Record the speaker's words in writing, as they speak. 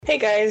Hey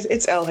guys,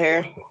 it's Elle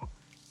here.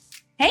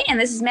 Hey, and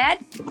this is Mad.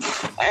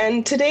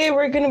 And today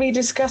we're going to be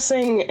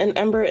discussing An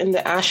Ember in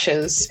the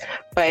Ashes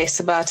by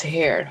Sabaa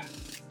Tahir.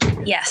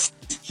 Yes.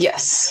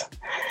 Yes.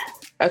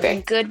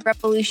 Okay. Good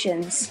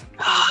revolutions.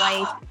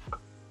 Life.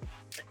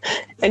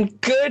 And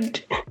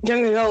good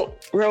young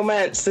adult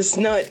romance that's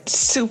not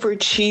super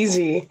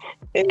cheesy.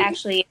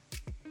 Actually,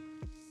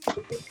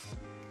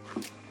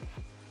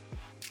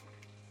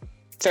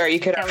 sorry, you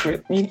cut out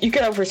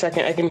for a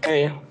second. I can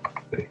hear you.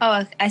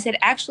 Oh, I said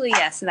actually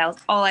yes, and that was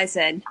all I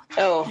said.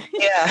 Oh,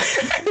 yeah.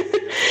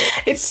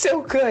 It's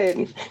so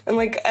good.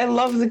 And I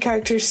love the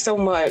characters so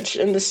much,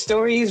 and the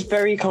story is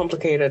very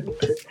complicated.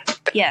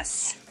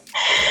 Yes.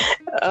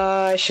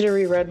 I should have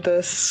reread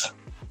this.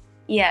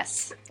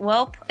 Yes.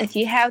 Well, if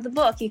you have the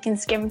book, you can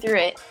skim through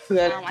it.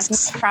 I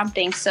think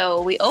prompting.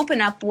 So we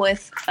open up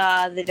with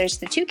there's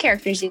the two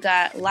characters. You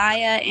got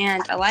Laia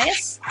and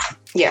Elias.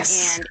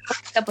 Yes. And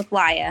it up with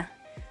Laia,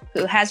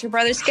 who has her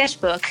brother's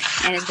sketchbook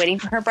and is waiting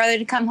for her brother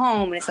to come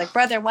home. And it's like,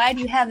 brother, why do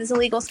you have this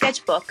illegal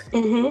sketchbook?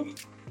 Mm-hmm.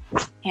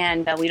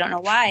 And we don't know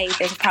why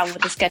there's a problem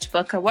with the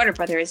sketchbook or what her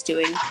brother is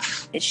doing.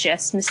 It's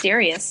just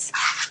mysterious.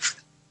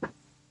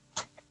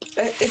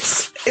 I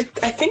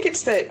think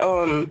it's that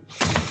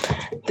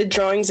the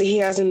drawings that he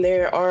has in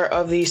there are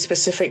of these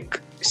specific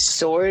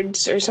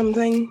swords or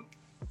something.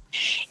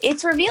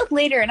 It's revealed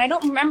later, and I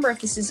don't remember if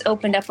this is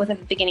opened up with at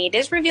the beginning. It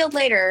is revealed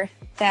later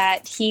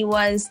that he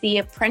was the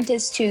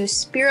apprentice to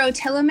Spiro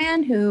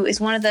Telemann, who is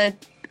one of the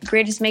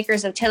greatest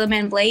makers of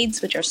Telemann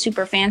blades, which are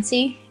super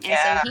fancy. And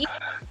yeah. So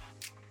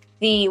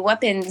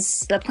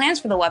the plans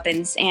for the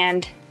weapons,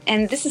 and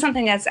this is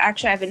something that's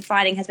actually I've been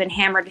finding has been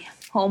hammered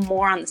home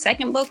more on the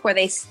second book, where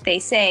they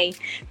say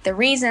the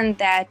reason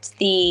that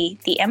the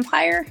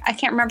Empire, I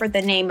can't remember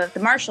the name of the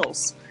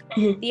marshals,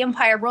 the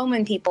Empire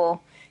Roman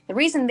people, the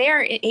reason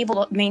they're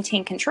able to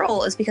maintain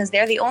control is because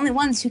they're the only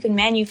ones who can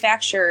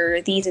manufacture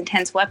these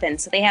intense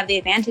weapons. So they have the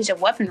advantage of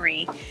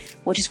weaponry,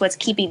 which is what's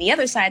keeping the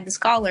other side, the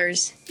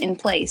scholars, in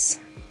place.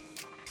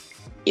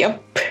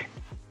 Yep.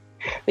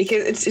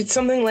 Because it's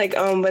something like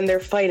when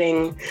they're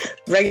fighting,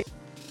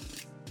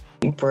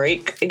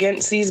 break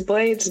against these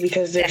blades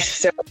because they're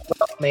so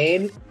well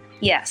made.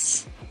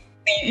 Yes.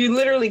 You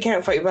literally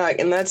can't fight back,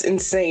 and that's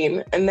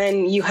insane. And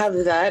then you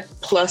have that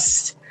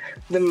plus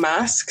the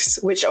masks,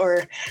 which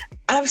are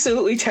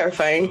absolutely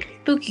terrifying.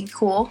 Spooky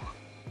cool.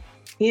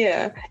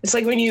 Yeah. It's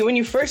like when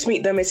you first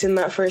meet them, it's in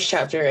that first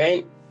chapter,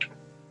 right?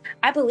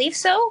 I believe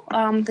so,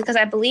 because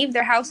I believe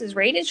their house is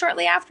raided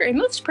shortly after. It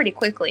moves pretty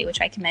quickly,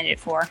 which I commend it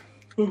for.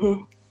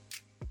 Mm-hmm.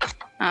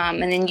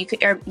 And then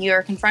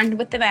you're confronted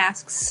with the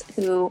masks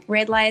who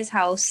raid Laia's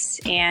house,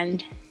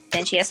 and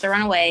then she has to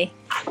run away.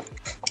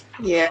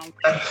 Yeah.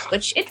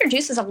 Which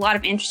introduces a lot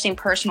of interesting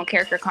personal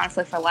character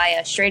conflict for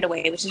Laia straight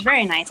away, which is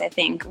very nice, I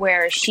think,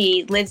 where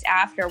she lives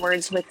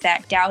afterwards with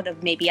that doubt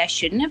of maybe I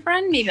shouldn't have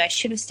run, maybe I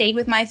should have stayed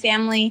with my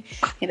family,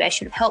 maybe I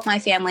should have helped my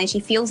family. And she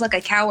feels like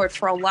a coward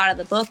for a lot of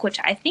the book, which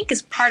I think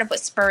is part of what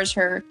spurs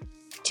her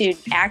to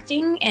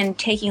acting and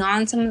taking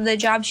on some of the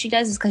jobs she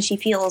does, is because she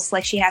feels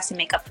like she has to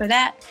make up for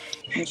that.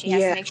 And she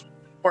has to make sure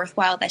it's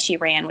worthwhile that she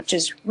ran, which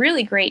is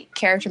really great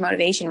character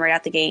motivation right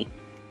out the gate.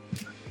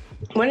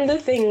 One of the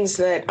things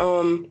that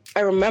I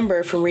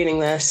remember from reading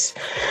this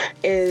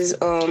is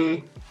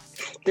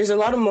there's a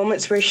lot of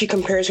moments where she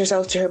compares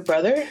herself to her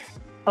brother.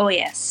 Oh,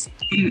 yes.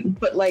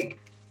 But,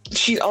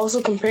 she's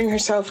also comparing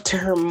herself to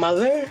her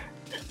mother.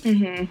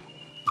 Mm-hmm.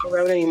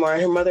 Around anymore.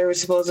 Her mother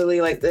was supposedly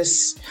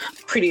this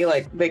pretty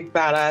big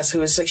badass who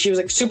was she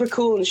was super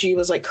cool, and she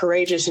was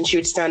courageous, and she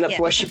would stand up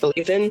for what she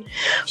believed in.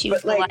 She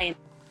was the lion.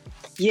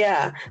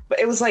 Yeah, but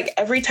it was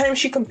every time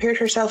she compared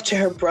herself to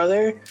her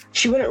brother,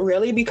 she wouldn't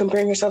really be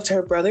comparing herself to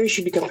her brother.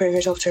 She'd be comparing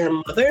herself to her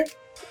mother.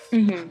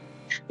 Mm-hmm.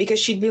 Because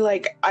she'd be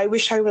like, I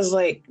wish I was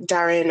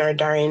Darin.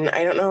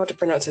 I don't know how to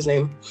pronounce his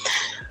name.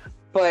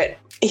 But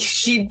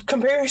she'd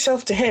compare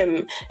herself to him,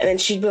 and then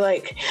she'd be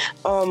like,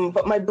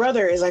 but my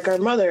brother is like our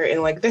mother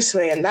in this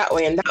way and that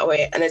way and that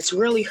way. And it's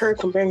really her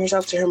comparing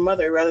herself to her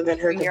mother rather than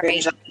her comparing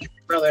herself to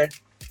her brother.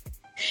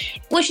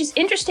 Which is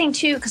interesting,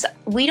 too, because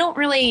we don't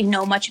really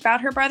know much about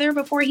her brother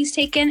before he's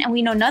taken, and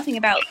we know nothing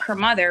about her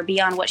mother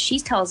beyond what she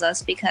tells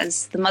us,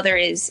 because the mother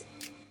is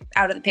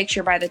out of the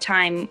picture by the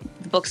time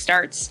the book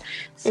starts.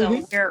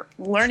 So we're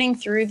learning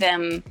through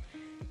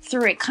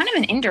it, kind of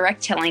an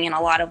indirect telling in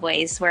a lot of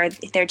ways, where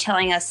they're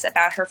telling us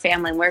about her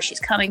family and where she's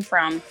coming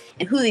from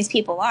and who these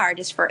people are,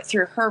 just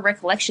through her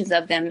recollections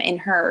of them in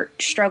her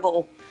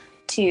struggle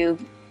to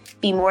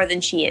be more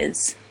than she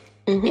is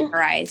in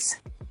her eyes.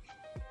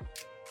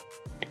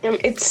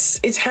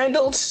 It's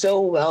handled so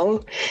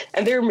well,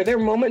 and there are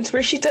moments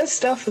where she does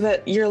stuff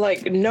that you're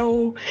like,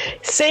 no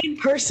sane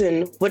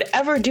person would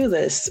ever do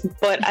this,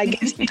 but I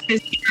guess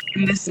because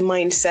you're in this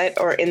mindset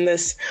or in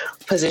this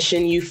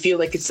position, you feel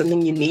like it's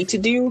something you need to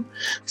do.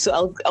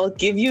 So I'll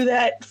give you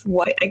that.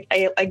 Why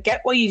I get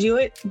why you do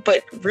it,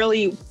 but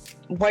really,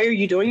 why are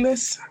you doing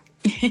this?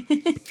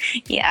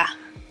 Yeah.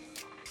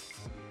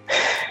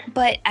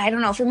 But I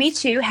don't know, for me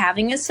too,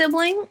 having a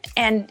sibling,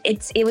 and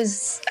it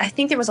was, I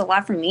think there was a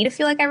lot for me to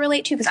feel like I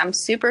relate to because I'm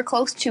super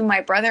close to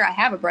my brother. I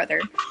have a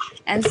brother.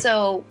 And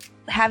so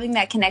having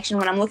that connection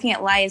when I'm looking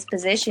at Laya's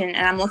position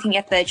and I'm looking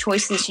at the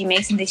choices she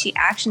makes and the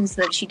actions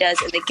that she does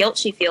and the guilt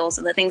she feels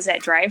and the things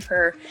that drive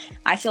her,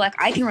 I feel like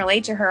I can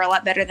relate to her a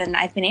lot better than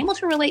I've been able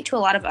to relate to a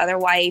lot of other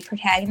YA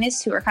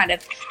protagonists who are kind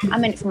of,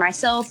 I'm in it for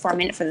myself, or I'm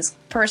in it for this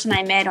person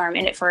I met, or I'm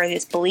in it for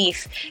this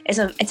belief. It's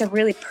a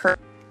really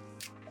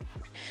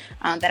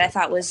that I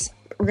thought was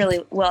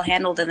really well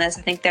handled in this.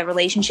 I think the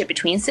relationship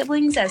between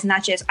siblings as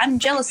not just I'm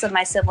jealous of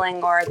my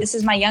sibling or this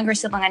is my younger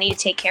sibling I need to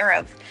take care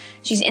of.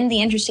 She's in the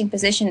interesting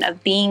position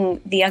of being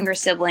the younger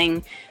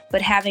sibling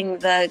but having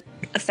the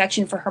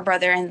affection for her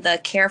brother and the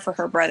care for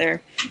her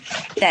brother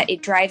that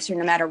it drives her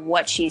no matter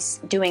what she's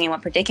doing and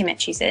what predicament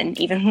she's in,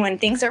 even when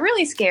things are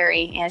really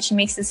scary and she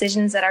makes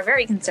decisions that are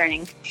very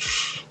concerning.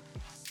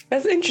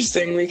 That's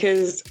interesting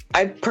because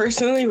I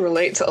personally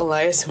relate to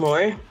Elias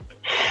more.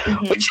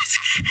 Mm-hmm. Which is,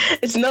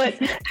 it's not,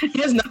 it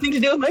has nothing to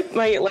do with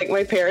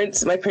my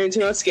parents. My parents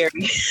are not scary.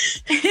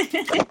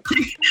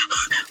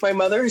 My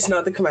mother is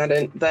not the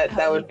commandant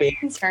that would be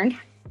concerned.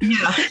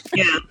 Yeah.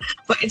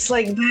 But it's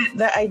like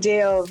the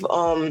idea of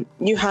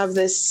you have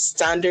this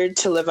standard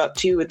to live up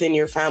to within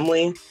your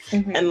family,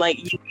 mm-hmm. and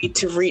like you need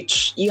to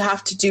you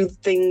have to do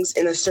things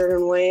in a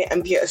certain way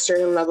and be at a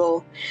certain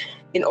level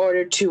in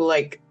order to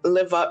like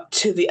live up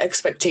to the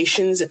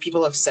expectations that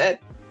people have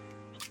set.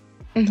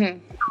 Mm-hmm.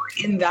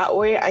 In that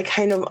way, I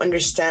kind of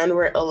understand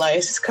where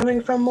Elias is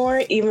coming from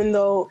more, even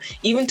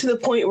to the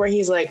point where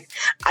he's like,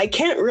 I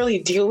can't really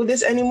deal with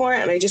this anymore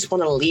and I just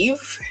want to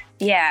leave.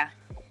 Yeah.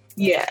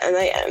 Yeah,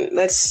 and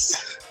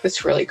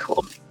that's really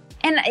cool.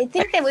 And I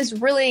think it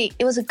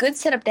was a good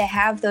setup to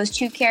have those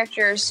two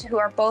characters who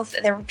are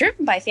they're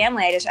driven by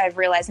family. I've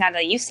realized now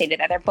that you've stated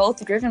that they're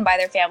both driven by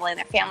their family and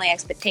their family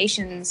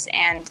expectations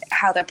and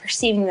how they're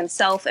perceiving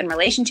themselves in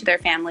relation to their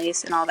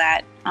families and all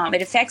that.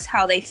 It affects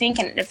how they think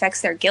and it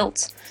affects their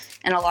guilt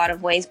in a lot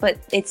of ways, but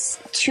it's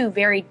two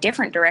very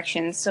different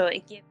directions. So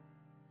it gives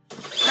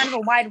kind of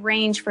a wide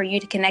range for you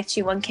to connect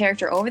to one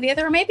character over the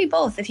other, or maybe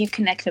both if you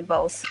connect to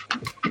both.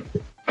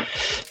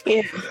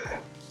 Yeah.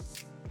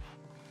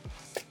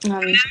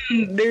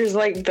 There's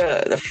like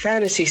the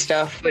fantasy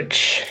stuff,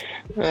 which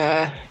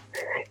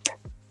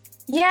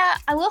yeah,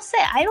 I will say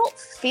I don't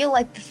feel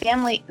like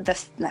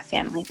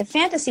the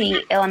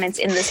fantasy elements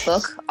in this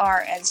book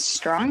are as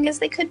strong as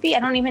they could be.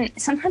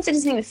 Sometimes it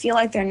doesn't even feel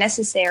like they're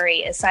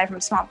necessary aside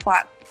from small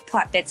plot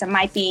bits. It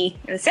might be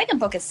the second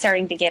book is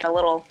starting to get a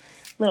little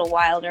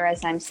wilder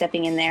as I'm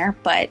stepping in there,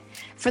 but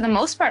for the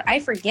most part I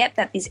forget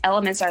that these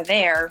elements are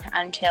there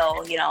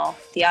until the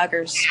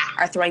augurs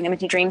are throwing them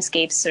into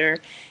dreamscapes or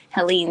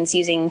Helene's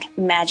using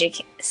magic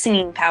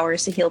singing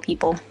powers to heal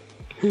people.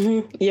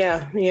 Mm-hmm.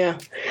 Yeah.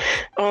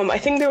 I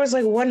think there was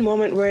like one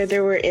moment where they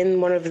were in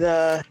one of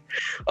the.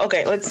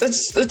 Okay,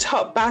 let's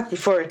hop back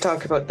before we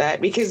talk about that,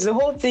 because the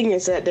whole thing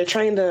is that they're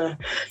trying to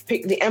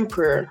pick the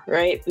emperor,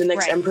 right? The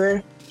next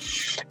emperor,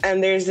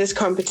 and there's this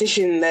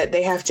competition that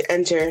they have to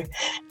enter,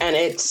 and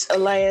it's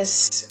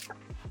Elias.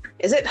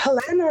 Is it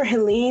Helene or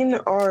Helene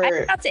or?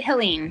 I thought it's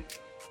Helene.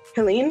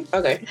 Helene?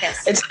 Okay.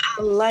 Yes. It's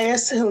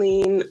Elias,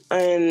 Helene,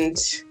 and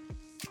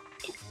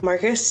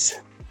Marcus.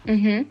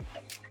 Mm-hmm.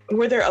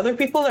 Were there other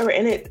people that were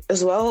in it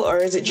as well, or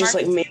is it just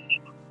like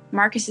me?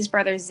 Marcus's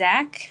brother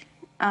Zach.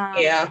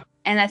 Yeah.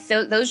 And I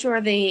think those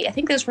were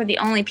the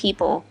only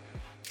people.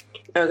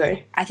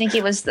 Okay. I think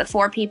it was the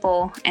 4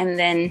 people, and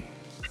then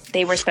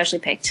they were specially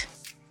picked.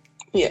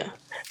 Yeah.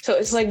 So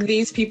it's like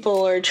these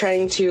people are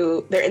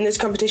they're in this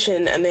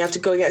competition and they have to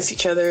go against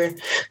each other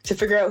to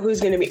figure out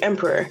who's going to be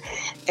emperor.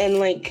 And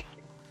like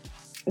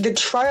the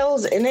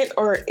trials in it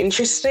are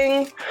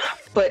interesting,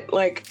 but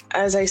like,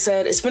 as I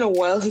said, it's been a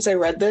while since I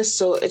read this,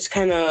 so it's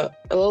kind of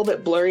a little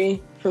bit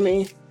blurry for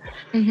me.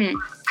 Mm-hmm.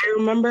 I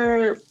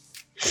remember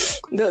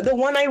the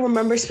one I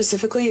remember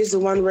specifically is the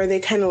one where they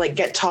kind of like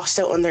get tossed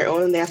out on their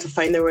own and they have to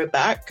find their way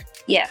back.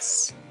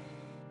 Yes.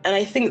 And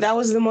I think that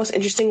was the most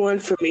interesting one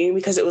for me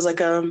because it was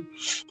like it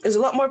was a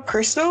lot more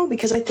personal,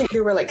 because I think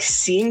they were like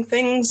seeing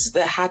things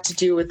that had to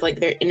do with like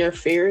their inner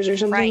fears or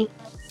something. Right.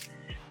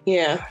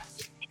 Yeah.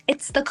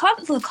 It's the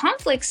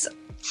conflicts.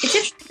 It's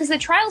interesting because the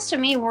trials to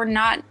me were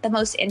not the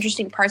most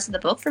interesting parts of the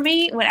book for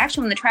me. When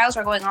the trials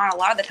were going on, a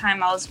lot of the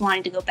time I was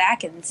wanting to go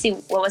back and see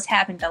what was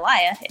happening to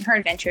Laya in her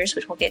adventures,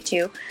 which we'll get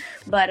to.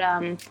 But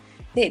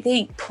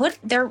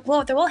they're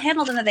well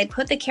handled in that they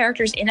put the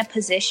characters in a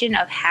position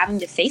of having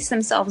to face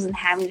themselves and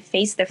having to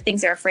face the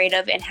things they're afraid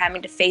of and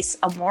having to face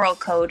a moral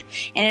code,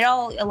 and it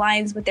all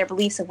aligns with their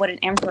beliefs of what an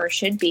emperor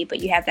should be. But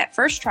you have that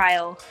first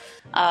trial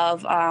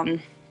of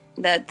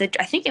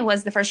I think it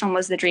was the first one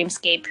was the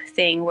dreamscape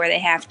thing where they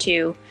have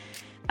to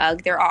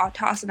they're all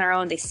tossed on their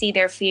own, they see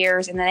their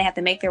fears, and then they have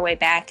to make their way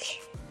back.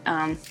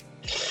 And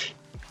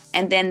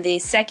then the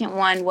second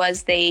one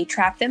was they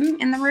trap them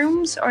in the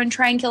rooms or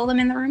try and kill them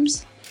in the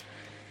rooms.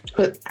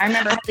 But I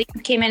remember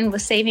Helene came in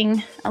with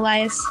saving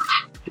Elias.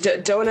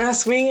 Don't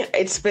ask me.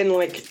 It's been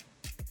like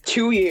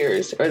 2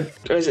 years, or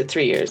is it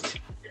 3 years?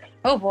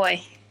 Oh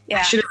boy. Yeah.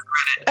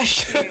 I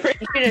should have read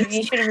it.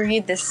 You should have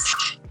reviewed this.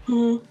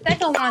 Mhm.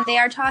 Second one, they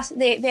are tossed.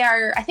 They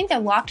are. I think they're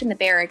locked in the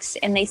barracks,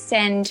 and they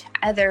send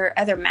other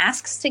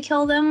masks to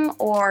kill them,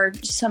 or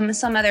some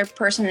other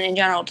person in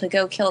general to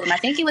go kill them. I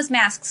think it was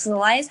masks.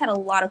 Elias had a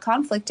lot of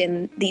conflict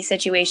in these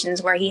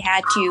situations where he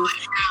had to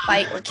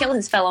fight or kill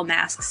his fellow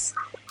masks,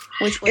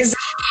 which was.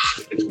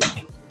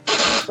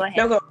 Go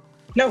ahead.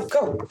 No,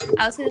 go.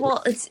 I was like,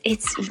 well, it's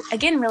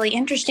again really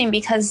interesting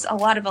because a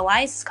lot of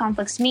Elias's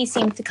conflicts to me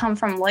seem to come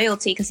from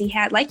loyalty because he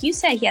had, like you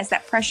said, he has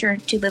that pressure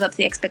to live up to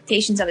the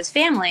expectations of his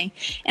family.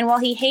 And while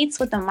he hates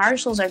what the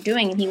Marshals are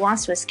doing and he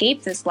wants to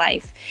escape this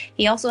life,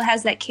 he also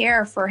has that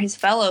care for his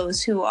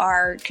fellows who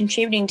are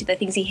contributing to the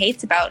things he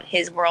hates about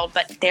his world,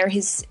 but they're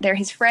his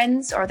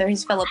friends or they're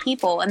his fellow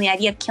people, and the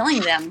idea of killing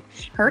them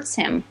hurts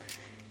him.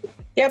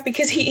 Yeah,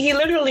 because he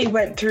literally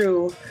went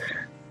through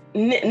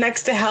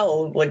next to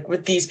hell, like,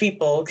 with these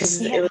people, because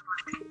it was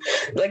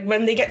like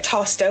when they get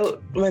tossed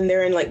out when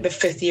they're in like the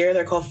 5th year,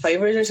 they're called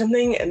fivers or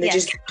something, and they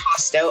just get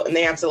tossed out and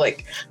they have to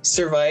like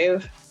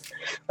survive.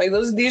 Like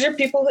these are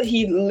people that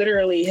he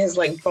literally has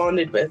like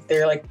bonded with.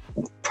 They're like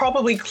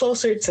probably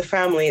closer to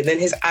family than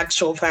his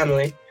actual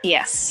family.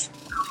 Yes.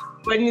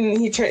 When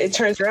it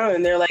turns around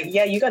and they're like,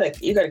 yeah, you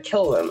gotta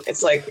kill them.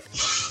 It's like,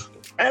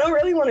 I don't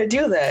really want to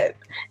do that.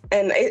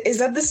 And is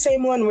that the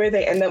same one where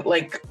they end up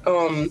like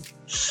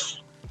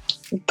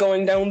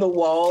going down the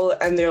wall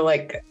and they're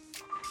like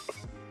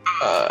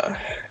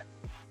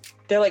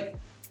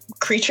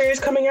creatures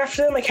coming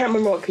after them? I can't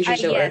remember what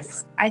creatures they were.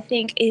 Yes, I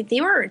think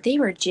they were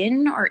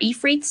jinn or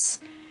ifrits.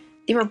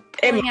 They were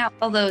pulling out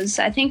all those.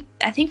 I think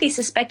they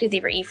suspected they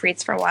were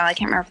ifrits for a while. I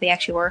can't remember if they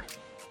actually were.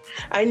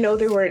 I know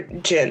they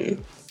weren't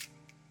jinn.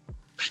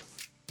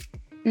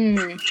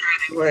 They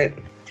weren't.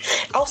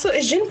 Also,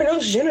 is jinn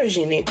pronounced jinn or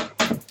genie?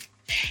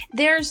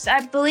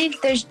 I believe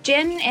there's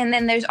jinn and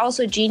then there's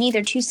also genie.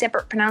 They're two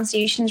separate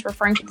pronunciations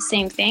referring to the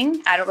same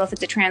thing. I don't know if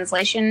it's a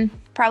translation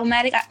problem.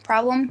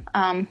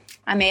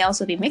 I may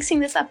also be mixing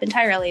this up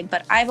entirely,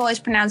 but I've always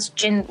pronounced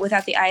jinn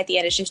without the I at the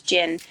end. It's just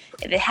jinn.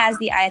 If it has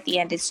the I at the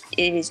end, it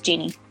is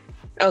genie.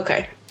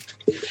 Okay.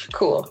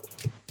 Cool.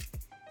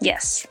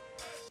 Yes.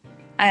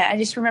 I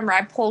just remember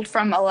I pulled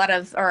from a lot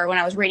of, or when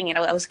I was reading it,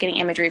 I was getting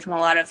imagery from a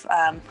lot of,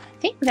 I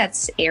think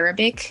that's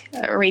Arabic,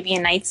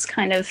 Arabian Nights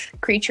kind of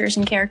creatures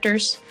and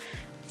characters,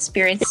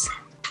 spirits.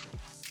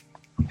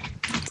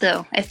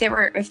 So if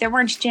there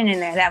weren't jinn in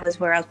there, that was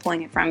where I was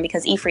pulling it from,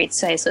 because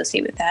Ifrits I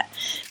associate with that.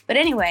 But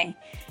anyway,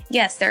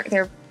 yes,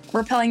 they're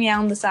rappelling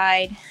down the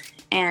side,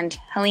 and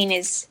Helene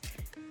is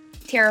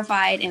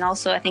terrified, and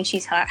also I think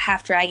she's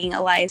half dragging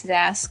Elias'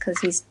 ass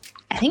because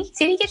did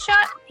he get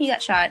shot? He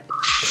got shot.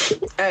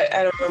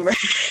 I don't remember.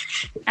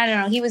 I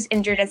don't know. He was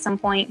injured at some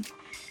point,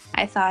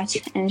 I thought,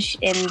 and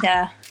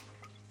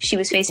she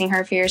was facing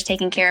her fears,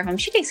 taking care of him.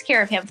 She takes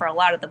care of him for a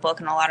lot of the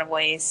book in a lot of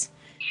ways.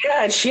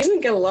 Yeah, and she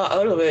doesn't get a lot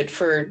out of it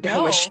for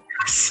how much she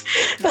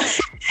does.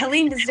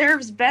 Helene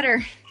deserves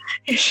better.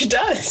 She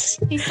does.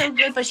 She's so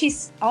good, but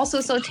she's also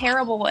so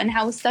terrible, and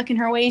how stuck in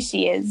her ways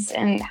she is,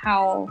 and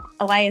how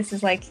Elias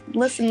is like,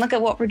 listen, look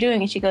at what we're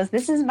doing. And she goes,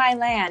 this is my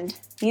land.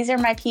 These are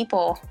my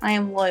people. I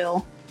am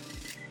loyal.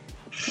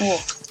 Ooh.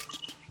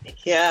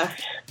 Yeah.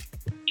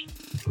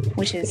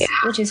 Which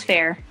is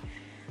fair.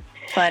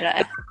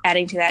 But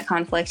adding to that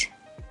conflict.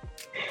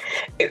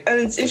 And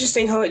it's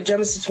interesting how it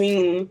jumps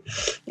between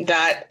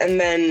that and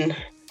then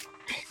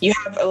you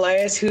have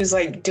Elias who's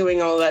like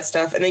doing all that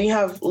stuff, and then you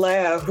have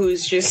Leia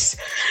who's just,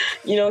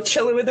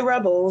 chilling with the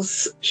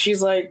rebels.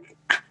 She's like,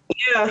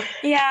 yeah.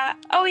 Yeah.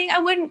 Oh, I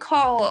wouldn't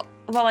call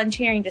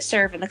volunteering to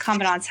serve in the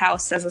Commandant's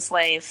house as a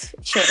slave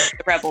chilling with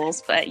the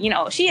rebels, but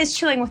she is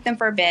chilling with them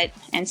for a bit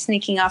and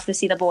sneaking off to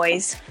see the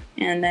boys.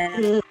 And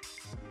then,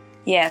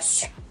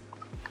 yes.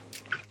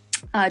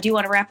 Do you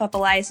want to wrap up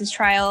Elias's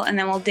trial and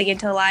then we'll dig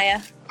into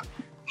Elia?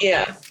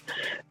 Yeah.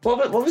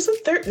 What was the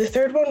third? The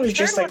third one was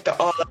just like the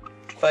all-out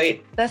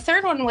fight. The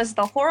third one was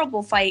the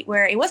horrible fight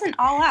where it wasn't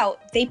all out.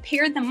 They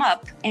paired them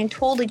up and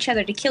told each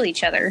other to kill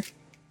each other.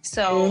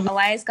 So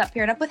Elias got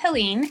paired up with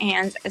Helene,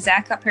 and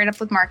Zach got paired up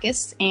with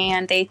Marcus,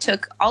 and they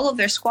took all of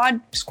their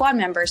squad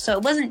members. So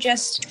it wasn't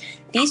just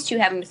these two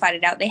having to fight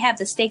it out. They have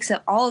the stakes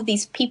of all of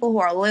these people who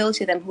are loyal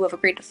to them, who have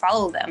agreed to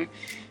follow them,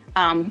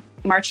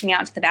 marching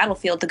out to the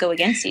battlefield to go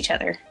against each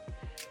other,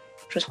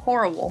 which was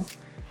horrible.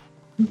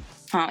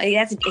 It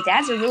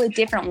adds a really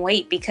different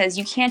weight, because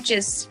you can't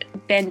just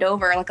bend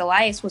over like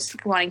Elias was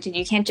wanting to do.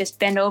 You can't just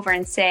bend over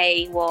and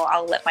say, well,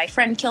 I'll let my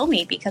friend kill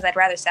me because I'd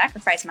rather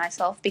sacrifice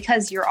myself,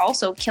 because you're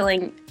also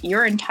killing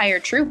your entire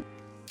troop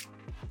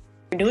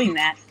for doing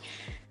that.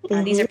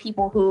 These are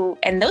people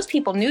and those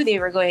people knew they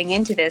were going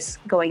in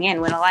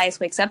when Elias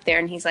wakes up there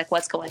and he's like,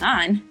 what's going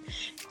on?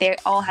 They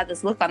all have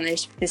this look on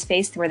this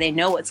face where they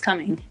know what's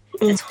coming.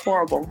 It's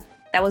horrible.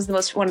 That was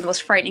one of the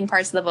most frightening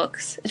parts of the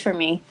books for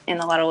me in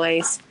a lot of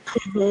ways.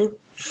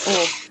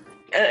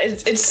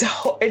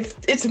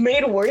 It's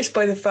made worse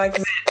by the fact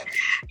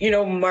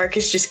that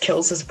Marcus just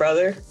kills his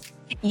brother.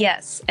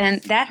 Yes,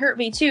 and that hurt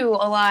me too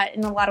a lot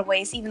in a lot of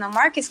ways. Even though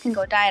Marcus can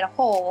go die at a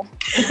hole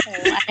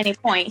at any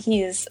point,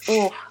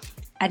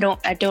 I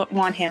don't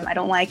want him. I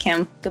don't like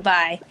him.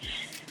 Goodbye.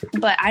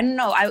 But I don't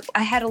know.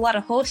 I had a lot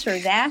of hopes for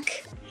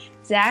Zach.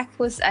 Zach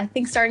was, I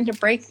think, starting to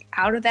break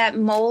out of that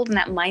mold and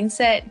that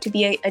mindset to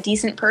be a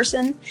decent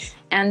person.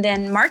 And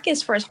then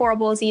Marcus, for as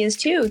horrible as he is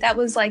too, that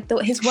was like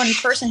his one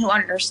person who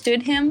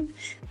understood him.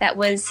 That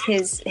was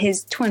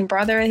his twin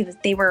brother.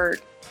 They were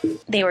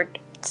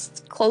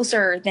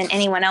closer than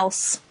anyone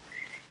else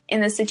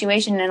in this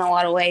situation in a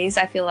lot of ways,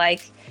 I feel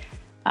like.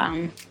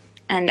 And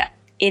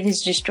it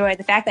has destroyed,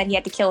 the fact that he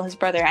had to kill his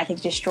brother, I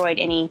think destroyed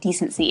any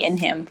decency in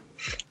him.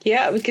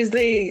 Yeah, because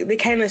they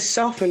kind of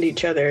softened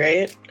each other,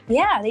 right?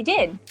 Yeah, they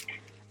did.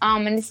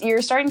 And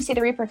you're starting to see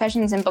the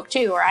repercussions in book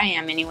 2, or I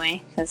am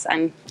anyway, because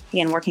I'm,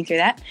 again, working through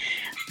that.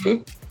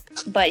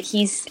 Mm-hmm. But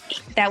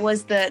that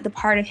was the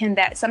part of him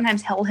that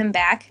sometimes held him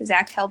back.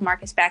 Zach held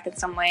Marcus back in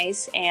some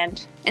ways,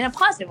 and in a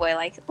positive way,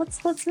 like,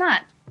 let's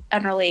not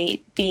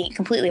utterly be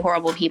completely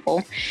horrible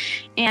people.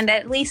 And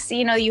at least,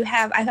 you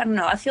have, I don't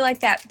know, I feel like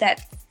that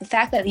the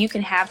fact that you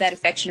can have that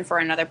affection for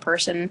another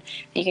person,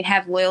 you can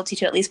have loyalty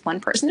to at least one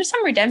person, there's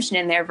some redemption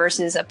in there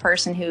versus a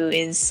person who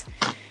is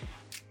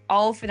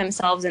all for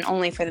themselves and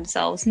only for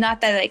themselves. Not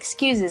that it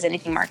excuses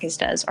anything Marcus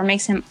does or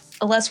makes him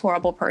a less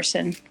horrible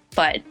person,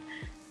 but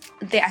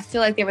I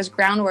feel like there was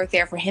groundwork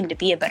there for him to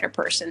be a better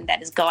person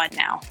that is gone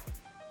now.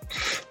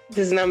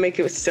 Does not make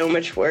it so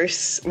much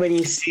worse when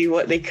you see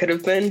what they could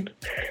have been,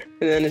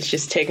 and then it's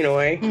just taken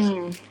away.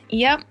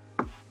 Yep.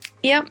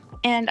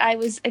 And I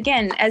was,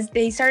 again, as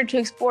they started to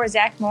explore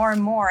Zach more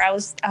and more, I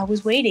was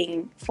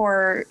waiting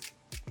for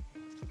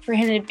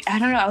him to, I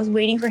don't know, I was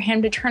waiting for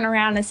him to turn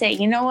around and say,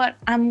 you know what,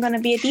 I'm going to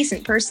be a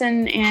decent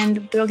person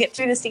and we'll get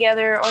through this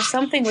together, or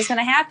something was going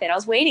to happen. I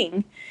was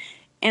waiting.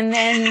 And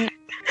then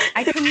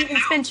I couldn't even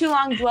spend too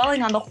long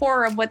dwelling on the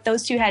horror of what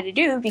those two had to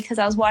do, because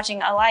I was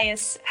watching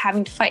Elias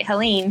having to fight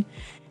Helene.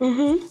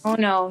 Mm-hmm. Oh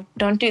no,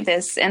 don't do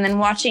this. And then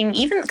watching,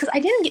 even because I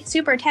didn't get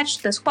super attached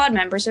to the squad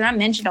members, they're not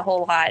mentioned a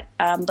whole lot,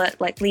 but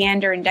like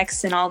Leander and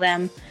Dex and all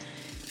them.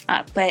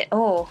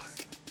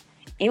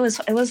 It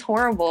was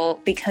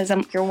horrible, because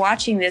you're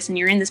watching this and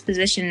you're in this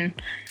position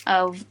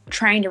of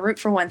trying to root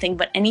for one thing,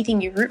 but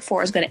anything you root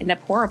for is going to end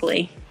up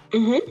horribly.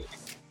 Mm-hmm.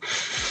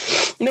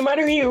 No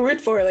matter who you root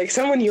for, like,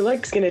 someone you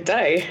like is going to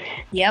die.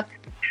 Yep.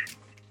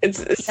 It's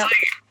yep.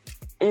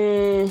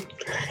 Like,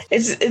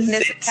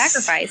 it's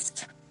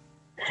sacrificed.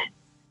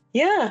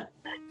 Yeah.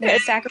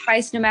 It's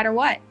sacrificed no matter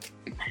what.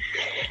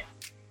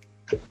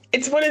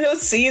 It's one of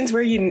those scenes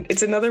where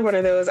it's another one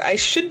of those, I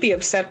should be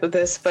upset with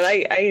this, but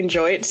I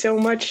enjoy it so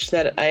much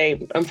that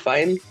I'm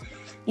fine.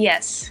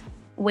 Yes.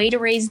 Way to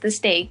raise the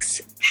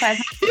stakes.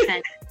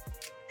 500%.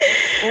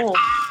 Oh.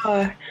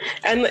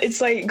 And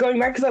it's like, going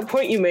back to that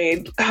point you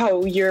made,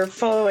 how you're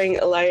following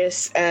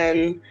Elias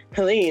and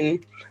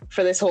Helene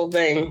for this whole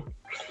thing.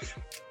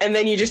 And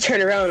then you just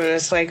turn around and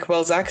it's like,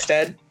 well, Zach's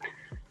dead.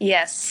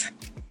 Yes.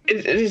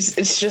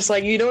 It's just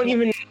like, I don't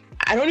even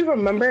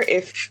remember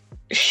if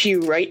she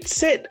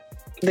writes it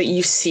that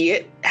you see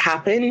it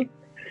happen,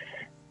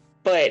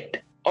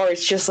 or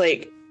it's just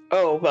like,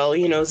 oh, well,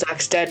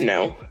 Zach's dead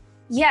now.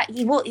 Yeah,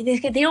 well, they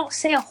don't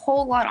say a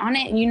whole lot on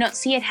it, and you don't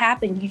see it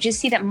happen. You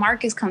just see that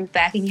Marcus comes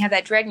back, and you have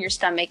that dread in your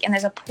stomach. And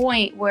there's a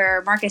point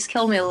where Marcus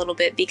killed me a little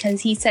bit, because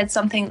he said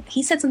something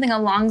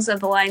along the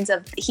lines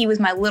of, he was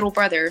my little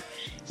brother.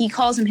 He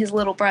calls him his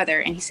little brother,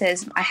 and he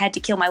says, I had to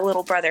kill my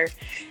little brother.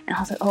 And I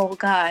was like, oh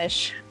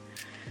gosh.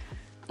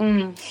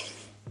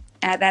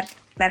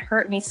 That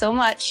hurt me so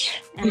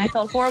much, and I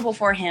felt horrible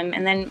for him.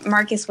 And then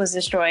Marcus was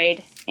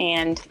destroyed,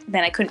 and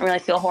then I couldn't really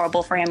feel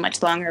horrible for him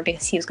much longer,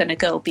 because he was going to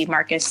go be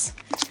Marcus.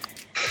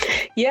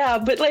 Yeah,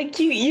 but like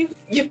you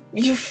do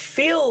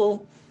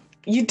feel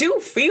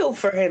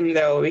for him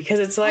though, because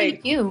it's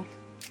like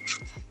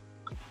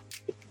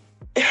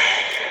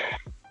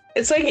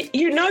it's like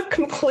you're not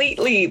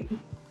completely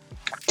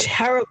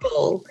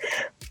terrible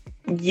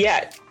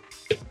yet,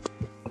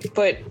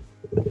 but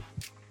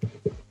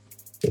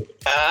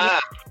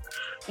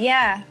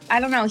yeah, I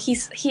don't know.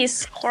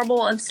 He's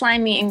horrible and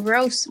slimy and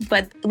gross,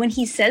 but when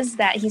he says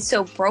that, he's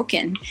so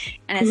broken,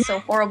 and it's so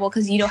horrible,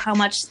 because you know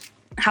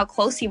how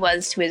close he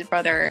was to his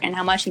brother and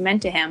how much he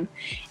meant to him,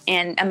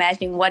 and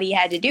imagining what he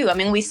had to do. I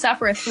mean, we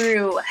suffer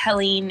through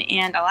Helene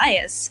and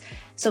Elias,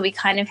 so we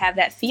kind of have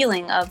that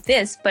feeling of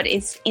this, but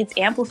it's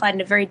amplified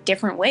in a very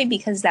different way,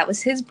 because that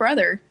was his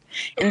brother,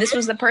 and this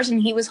was the person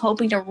he was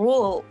hoping to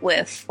rule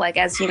with, like,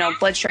 as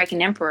Bloodstrike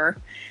and Emperor,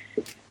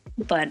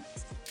 but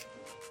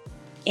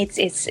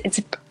it's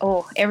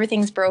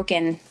everything's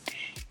broken,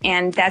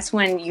 and that's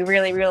when you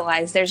really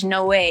realize there's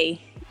no way.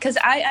 Because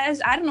I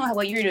don't know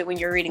what you're doing when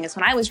you're reading this.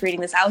 When I was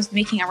reading this, I was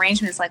making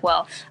arrangements like,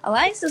 well,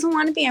 Elias doesn't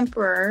want to be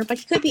Emperor, but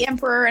he could be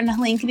Emperor and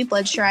Helene could be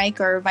Bloodstrike,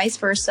 or vice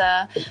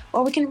versa.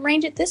 Or we can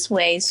arrange it this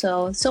way.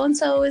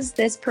 So-and-so is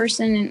this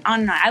person, and on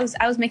and on.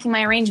 I was making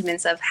my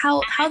arrangements of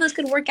how this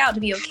could work out to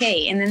be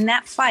okay. And in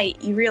that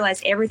fight, you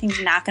realize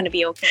everything's not going to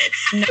be okay.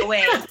 No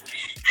way.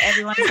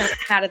 Everyone's going to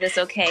come out of this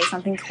okay.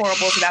 Something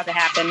horrible is about to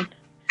happen.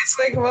 It's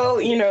like, well,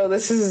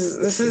 this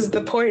is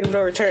the point of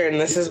no return.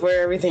 This is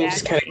where everything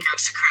just kind of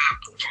goes to crap.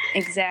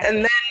 Exactly.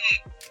 And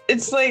then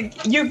it's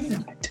like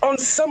you, on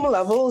some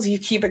levels, you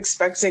keep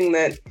expecting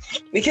that,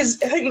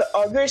 because I think the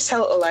augurs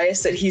tell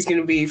Elias that he's going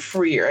to be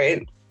free,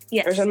 right?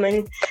 Yes. Or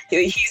something.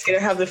 He's going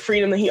to have the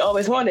freedom that he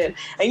always wanted.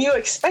 And you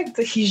expect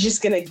that he's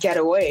just going to get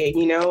away,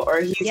 you know, or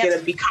he's going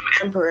to become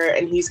emperor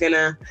and he's going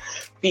to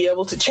be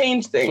able to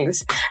change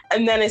things.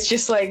 And then it's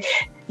just like,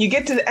 you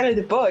get to the end of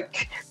the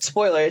book,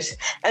 spoilers,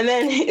 and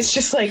then it's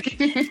just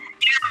like,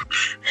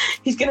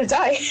 he's going to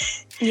die.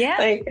 Yeah.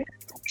 Like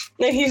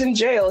he's in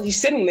jail. He's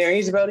sitting there.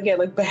 He's about to get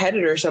like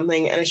beheaded or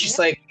something. And it's just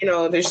like, you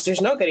know, there's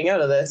no getting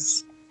out of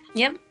this.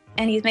 Yep.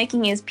 And he's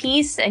making his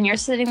peace, and you're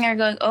sitting there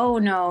going, oh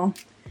no.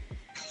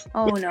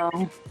 Oh no.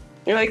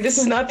 You're like, this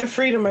is not the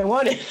freedom I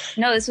wanted.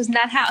 No, this is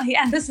not how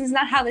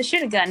this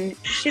should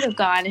have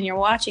gone. And you're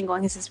watching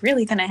going, is this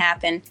really going to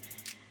happen?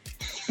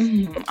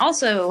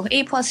 Also,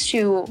 A+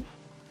 to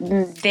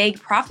vague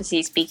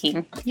prophecy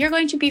speaking, you're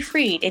going to be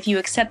freed if you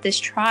accept this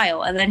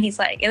trial. And then he's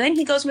like, and then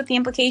he goes with the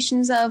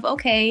implications of,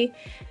 okay,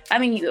 I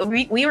mean,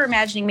 we were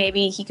imagining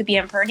maybe he could be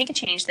emperor and he could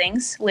change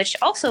things, which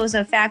also is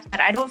a fact that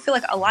I don't feel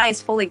like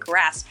Elias fully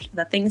grasped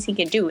the things he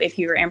could do if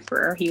he were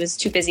emperor. He was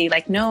too busy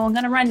like, no, I'm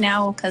going to run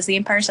now because the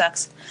empire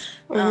sucks.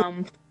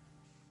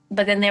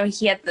 But then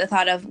he had the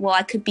thought of, well,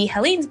 I could be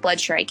Helene's blood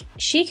strike.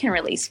 She can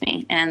release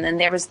me. And then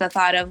there was the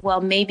thought of,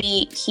 well,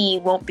 maybe he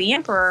won't be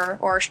emperor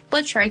or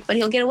blood strike, but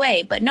he'll get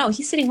away. But no,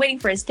 he's sitting waiting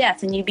for his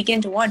death. And you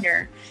begin to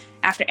wonder,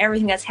 after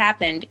everything that's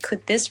happened,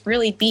 could this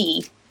really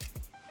be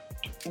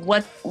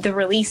what the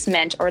release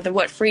meant, or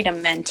what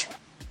freedom meant?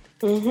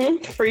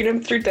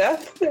 Freedom through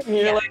death. And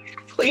you're like,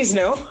 please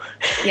no.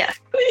 Yeah.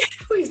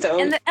 Please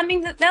don't.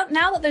 And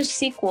now that there's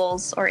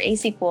sequels, or a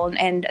sequel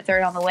and a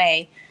third on the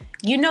way,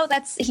 you know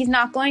he's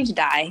not going to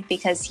die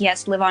because he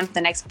has to live on for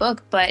the next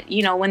book. But,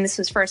 you know, when this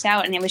was first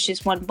out and it was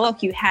just one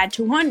book, you had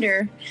to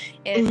wonder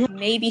if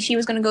maybe she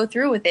was going to go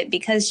through with it,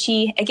 because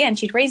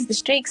she'd raised the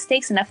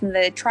stakes enough in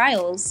the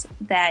trials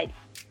that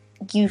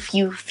you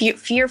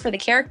fear for the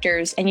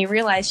characters, and you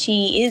realize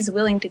she is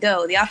willing to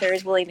go. The author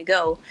is willing to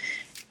go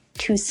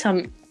to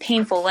some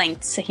painful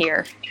lengths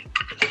here.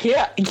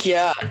 Yeah.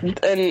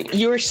 And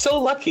you were so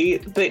lucky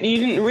that you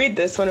didn't read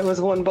this when it was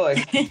one book.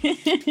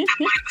 It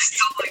was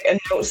still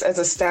like announced as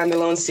a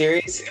standalone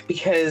series,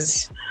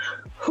 because,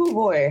 oh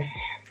boy.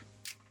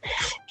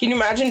 Can you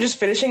imagine just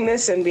finishing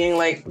this and being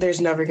like, there's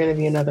never going to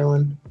be another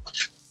one?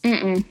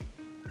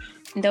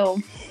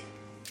 No.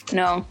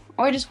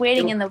 Or just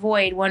waiting in the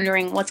void,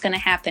 wondering what's going to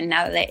happen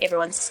now that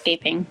everyone's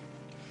escaping.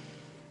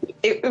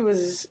 It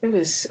was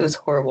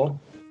horrible.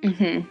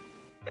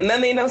 And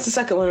then they announced the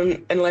second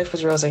one, and life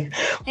was rosy.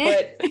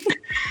 But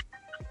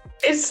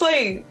it's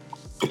like,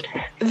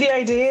 the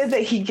idea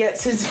that he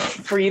gets his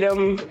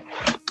freedom,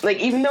 like,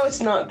 even though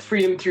it's not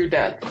freedom through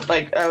death,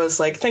 like, I was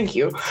like, thank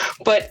you.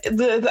 But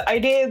the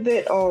idea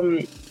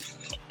that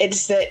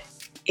it's that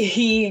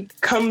he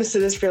comes to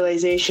this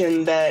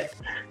realization that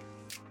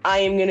I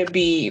am going to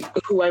be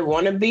who I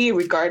want to be,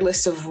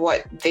 regardless of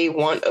what they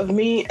want of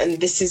me,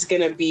 and this is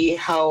going to be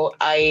how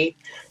I'm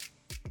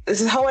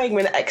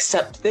going to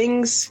accept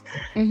things,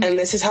 and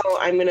this is how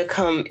I'm going to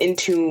come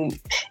into,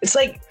 it's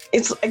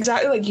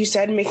exactly like you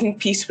said, making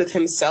peace with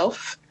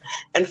himself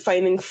and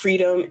finding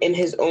freedom in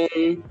his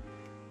own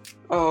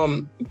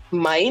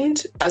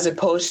mind, as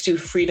opposed to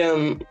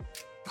freedom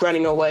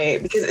running away.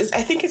 Because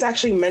I think it's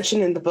actually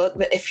mentioned in the book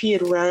that if he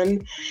had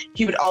run,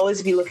 he would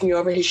always be looking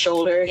over his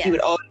shoulder. Yeah. He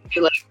would always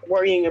be like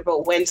worrying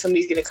about when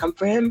somebody's going to come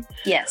for him.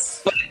 Yes.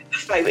 But the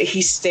fact that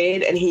he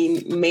stayed and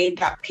he made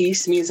that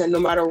peace means that no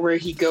matter where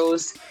he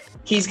goes,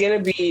 he's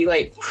going to be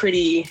like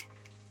pretty,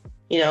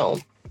 you know,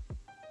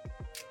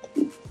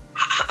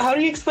 how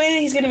do you explain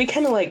it? He's going to be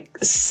kind of like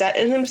set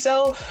in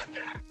himself.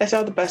 That's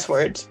not the best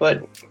words,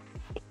 but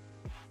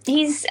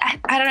I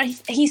don't know.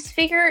 He's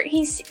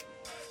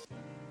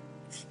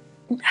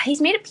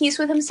made a peace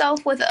with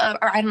himself with an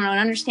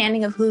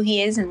understanding of who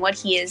he is and what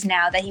he is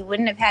now that he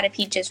wouldn't have had if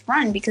he'd just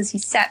run, because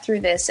he's sat through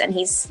this and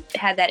he's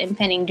had that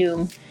impending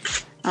doom.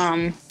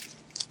 So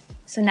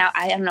now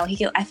I don't know.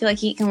 I feel like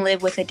he can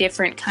live with a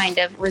different kind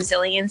of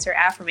resilience or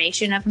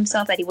affirmation of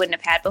himself that he wouldn't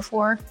have had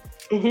before,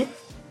 and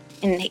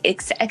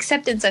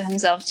acceptance of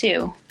himself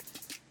too.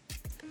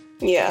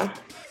 Yeah,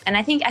 and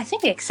I think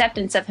the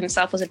acceptance of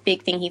himself was a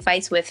big thing he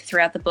fights with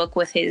throughout the book,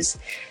 with his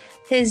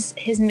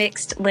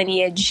mixed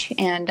lineage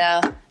and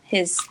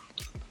his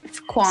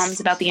qualms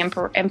about the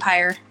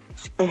empire.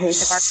 And his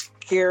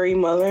scary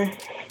mother.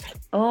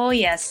 Oh,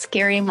 yes,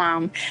 scary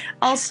mom.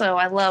 Also,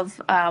 I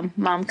love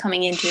mom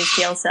coming into his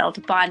jail cell to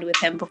bond with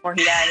him before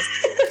he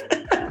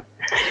dies.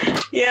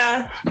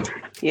 Yeah.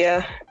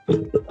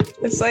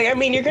 It's like, I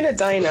mean, you're going to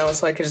die now,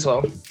 so I could as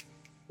well.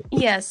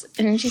 Yes,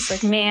 and she's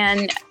like,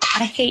 man,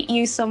 I hate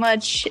you so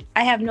much.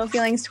 I have no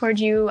feelings toward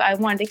you. I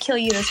wanted to kill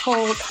you this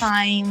whole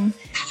time.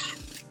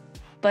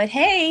 But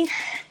hey,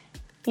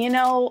 you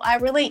know, I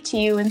relate to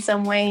you in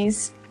some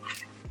ways.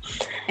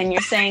 And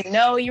you're saying,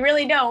 no, you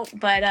really don't.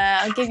 But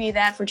I'll give you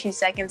that for 2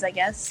 seconds, I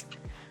guess.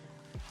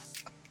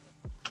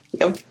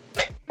 Yep.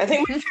 I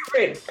think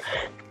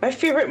my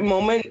favorite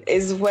moment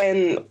is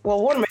when,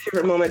 well, one of my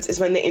favorite moments is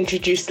when they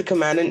introduce the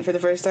commandant for the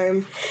first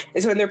time.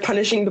 Is when they're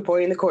punishing the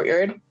boy in the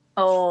courtyard.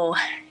 Oh,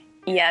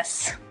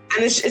 yes.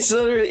 And it's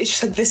literally, it's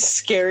just like this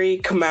scary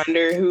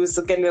commander who's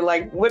gonna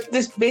like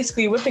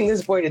basically whipping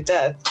this boy to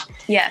death.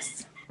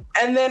 Yes.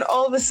 And then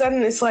all of a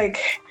sudden it's like,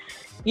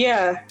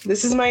 yeah,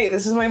 this is my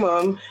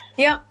mom.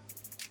 Yep.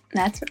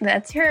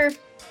 That's her.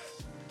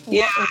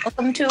 Yeah.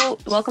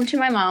 Welcome to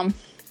my mom.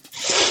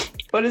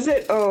 What is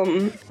it?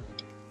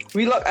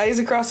 We lock eyes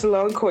across the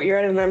long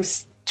courtyard, and I'm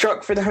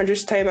struck for the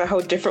 100th time at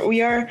how different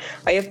we are.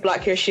 I have black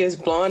hair, she has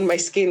blonde. My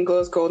skin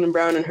glows golden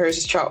brown, and hers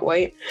is chalk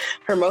white.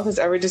 Her mouth is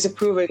ever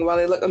disapproving, while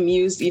I look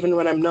amused even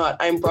when I'm not.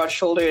 I'm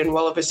broad-shouldered and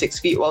well over 6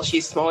 feet, while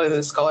she's smaller than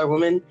a scholar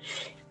woman,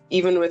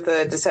 even with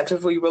a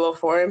deceptively willow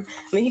form.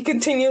 And he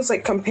continues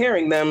like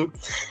comparing them,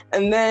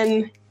 and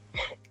then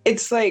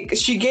it's like,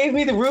 she gave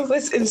me the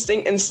ruthless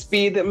instinct and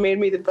speed that made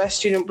me the best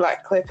student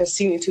Blackcliff has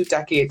seen in 2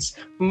 decades.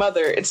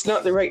 Mother, it's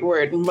not the right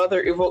word.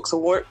 Mother evokes a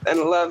warmth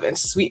and love and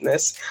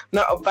sweetness,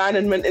 not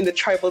abandonment in the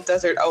tribal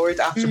desert hours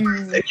after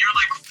birth. And you're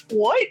like,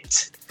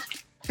 what?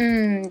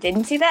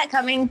 Didn't see that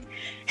coming.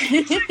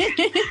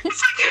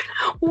 It's like,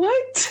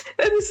 what?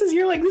 And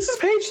you're like, this is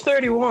page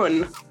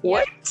 31.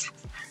 What?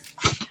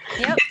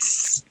 Yep.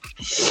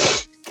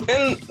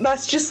 And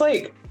that's just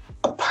like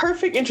a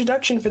perfect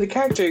introduction for the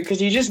character,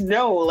 because you just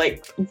know,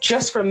 like,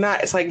 just from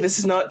that, it's like, this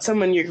is not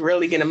someone you're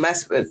really gonna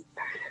mess with.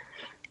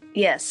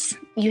 Yes,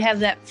 you have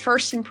that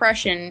first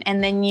impression,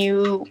 and then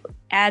you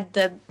add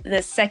the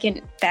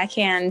second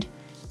backhand.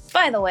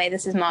 By the way,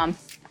 this is mom.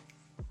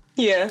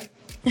 Yeah.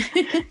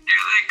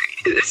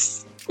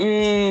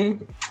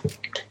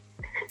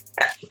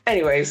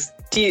 Anyways,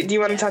 do you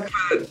want to talk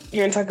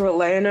about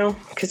Leia now?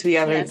 Because we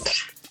haven't.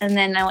 Yes. And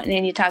then I want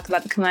you to talk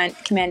about the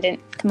commandant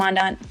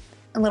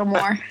a little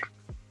more.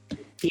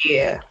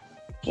 Yeah.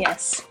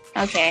 Yes.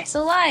 Okay.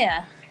 So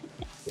Leia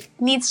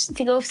needs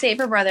to go save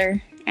her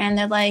brother, and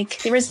they're like,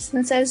 the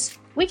Resistance says,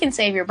 we can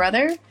save your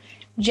brother.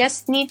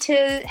 Just need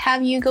to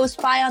have you go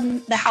spy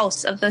on the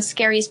house of the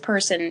scariest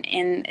person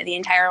in the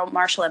entire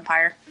Marshall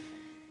Empire.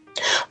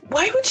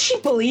 Why would she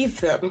believe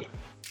them?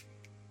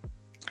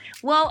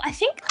 Well, I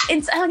think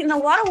it's in a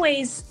lot of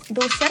ways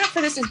the setup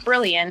for this is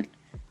brilliant,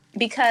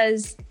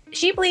 because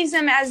she believes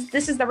them as,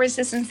 this is the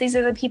Resistance. These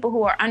are the people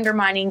who are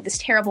undermining this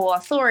terrible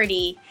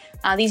authority.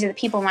 These are the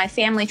people my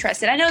family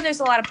trusted. I know there's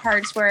a lot of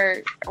parts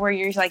where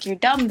you're like, you're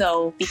dumb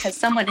though, because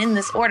someone in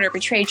this order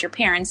betrayed your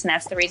parents, and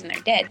that's the reason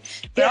they're dead.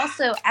 But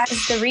also, as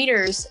the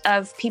readers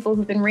of people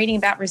who've been reading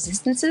about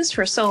resistances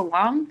for so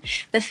long,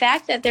 the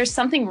fact that there's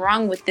something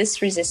wrong with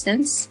this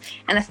resistance,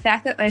 and the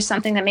fact that there's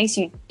something that makes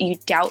you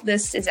doubt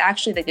this is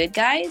actually the good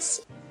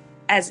guys,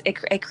 as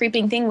a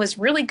creeping thing, was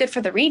really good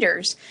for the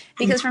readers.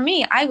 Because for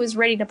me, I was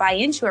ready to buy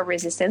into a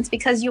resistance,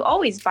 because you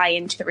always buy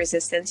into the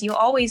resistance. You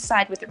always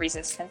side with the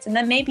resistance. And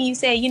then maybe you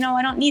say,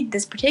 I don't need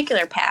this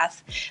particular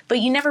path, but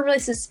you never really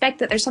suspect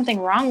that there's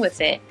something wrong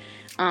with it.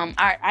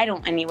 I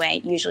don't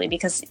anyway, usually,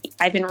 because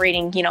I've been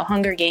reading,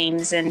 Hunger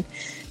Games and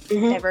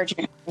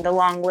Divergent, the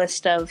long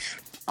list of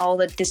all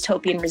the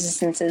dystopian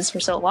resistances for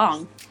so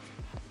long.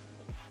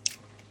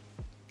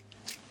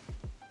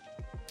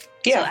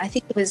 Yeah. So I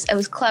think it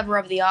was clever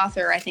of the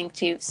author, I think,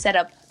 to set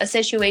up a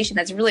situation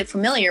that's really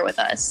familiar with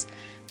us,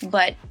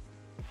 but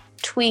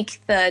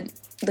tweak the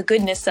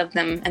goodness of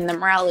them and the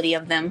morality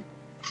of them.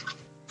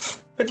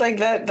 But like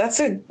that's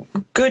a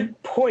good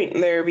point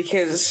there,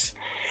 because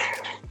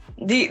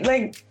it's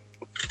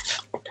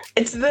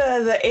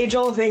the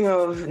age-old thing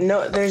of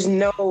there's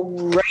no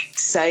right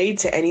side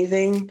to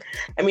anything.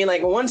 I mean,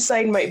 like, one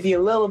side might be a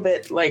little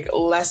bit like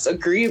less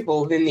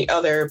agreeable than the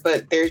other,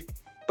 but they're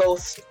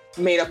both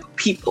made up of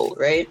people,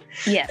 right?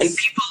 Yes. And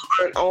people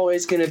aren't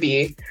always going to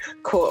be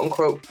quote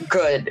unquote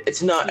good.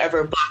 It's not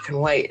ever black and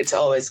white. It's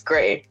always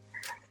gray.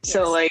 Yes.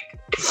 So like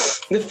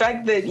the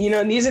fact that,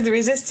 these are the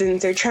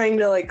Resistance, they're trying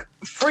to like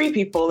free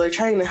people, they're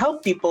trying to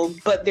help people,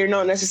 but they're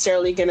not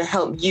necessarily going to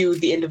help you,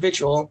 the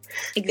individual.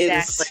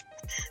 Exactly.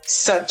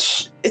 It's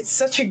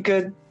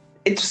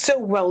so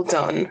well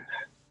done.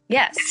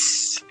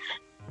 Yes.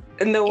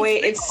 And the way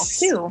it's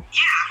too.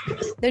 Yeah.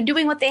 They're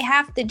doing what they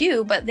have to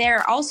do, but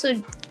they're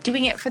also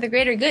doing it for the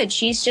greater good.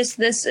 She's just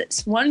this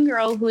one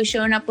girl who is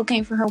showing up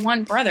looking for her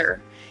one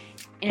brother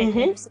in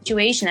a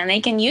situation, and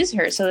they can use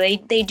her. So they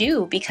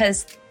do,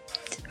 because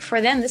for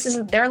them,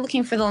 they're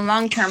looking for the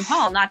long-term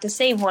haul, not to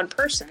save one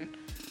person.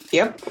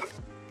 Yep.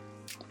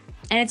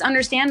 And it's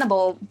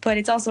understandable, but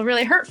it's also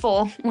really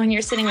hurtful when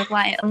you're sitting with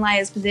in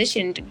Leia's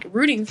position,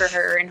 rooting for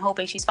her and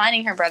hoping she's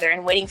finding her brother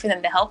and waiting for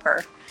them to help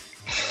her.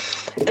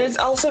 And it's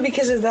also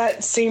because of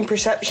that same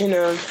perception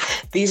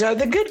of, these are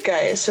the good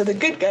guys, so the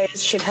good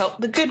guys should help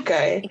the good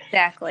guy.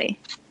 Exactly.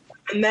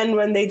 And then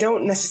when they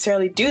don't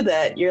necessarily do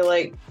that, you're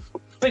like,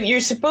 but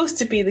you're supposed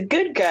to be the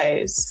good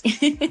guys.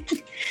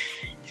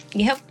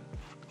 Yep.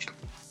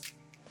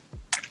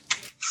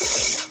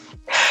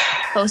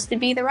 Supposed to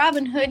be the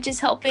Robin Hood, just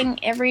helping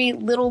every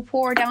little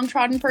poor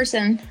downtrodden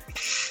person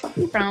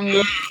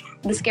from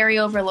the scary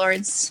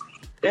overlords.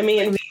 I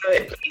mean, we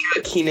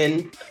got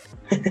Keenan.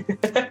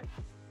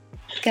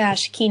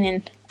 Gosh,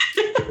 Keenan.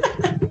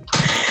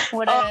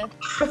 What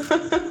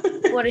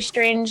a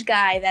strange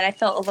guy that I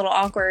felt a little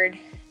awkward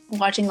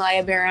watching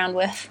Laia be around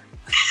with.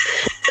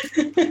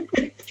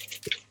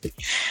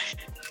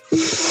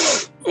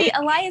 See,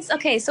 Elias.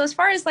 Okay, so as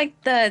far as like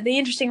the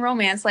interesting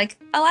romance, like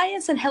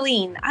Elias and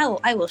Helene,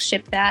 I will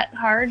ship that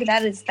hard.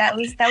 That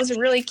was a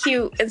really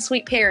cute and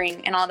sweet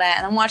pairing and all that.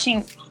 And I'm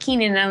watching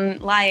Keenan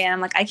and Laia, and I'm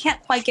like, I can't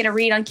quite get a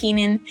read on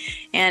Keenan,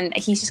 and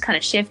he's just kind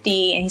of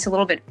shifty and he's a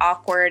little bit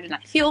awkward, and I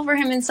feel for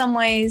him in some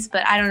ways,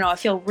 but I don't know. I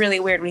feel really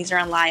weird when he's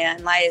around Laia,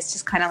 and Laia is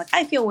just kind of like,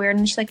 I feel weird,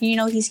 and she's like,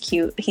 he's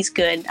cute, he's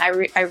good.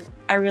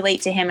 I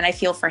relate to him and I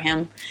feel for him.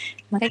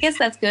 I'm like, I guess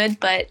that's good,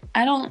 but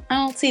I don't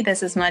see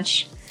this as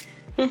much.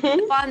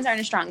 The bonds aren't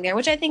as strong there,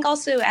 which I think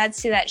also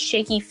adds to that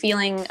shaky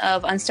feeling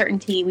of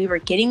uncertainty we were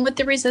getting with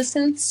the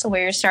Resistance,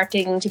 where you're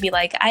starting to be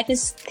like,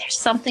 there's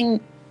something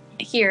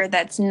here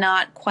that's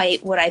not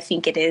quite what I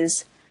think it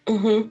is,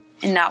 and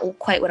not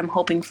quite what I'm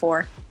hoping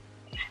for.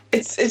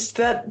 It's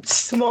that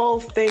small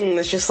thing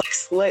that's just like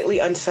slightly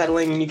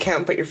unsettling and you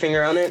can't put your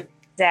finger on it.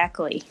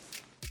 Exactly.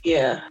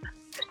 Yeah.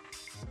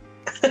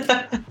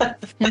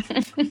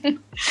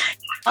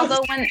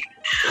 Although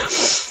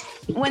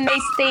when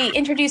they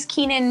introduced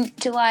Keenan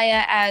to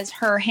Laia as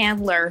her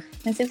handler,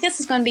 I said, this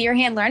is going to be your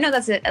handler. I know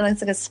that's like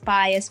a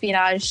spy,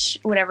 espionage,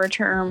 whatever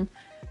term,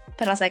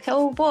 but I was like,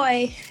 oh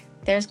boy,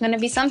 there's going to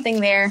be something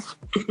there.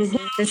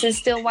 This is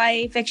still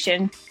YA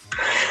fiction.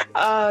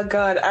 Oh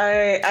God,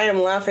 I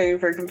am laughing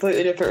for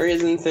completely different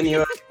reasons than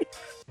you are.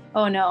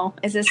 Oh no,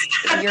 is this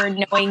you're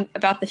knowing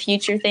about the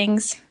future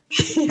things?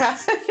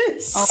 Yes.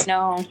 Oh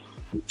no.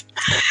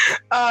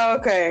 Oh,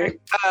 okay.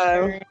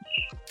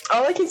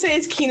 All I can say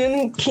is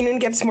Keenan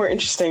gets more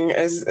interesting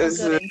as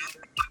the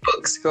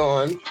books go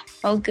on.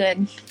 Oh,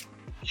 good.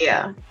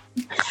 Yeah.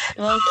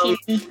 Well,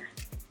 Keenan.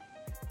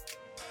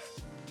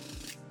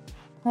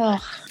 Oh.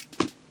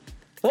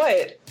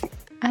 What?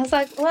 I was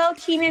like, well,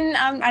 Keenan,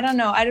 I don't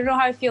know. I don't know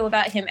how I feel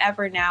about him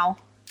ever now.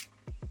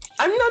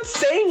 I'm not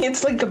saying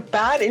it's like a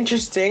bad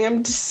interesting.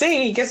 I'm just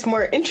saying he gets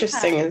more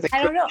interesting.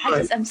 I don't know.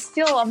 I'm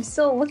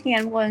still looking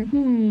at him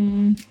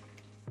going,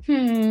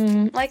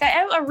 Like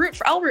I'll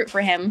root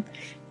for him.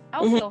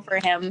 I'll feel for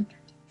him.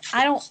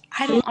 I don't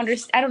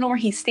understand. I don't know where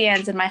he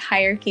stands in my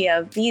hierarchy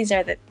of these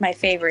are my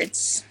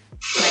favorites,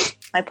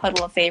 my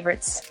puddle of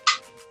favorites.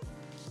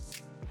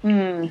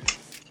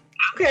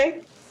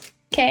 Okay.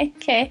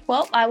 Okay.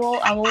 Well, I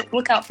will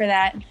look out for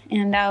that,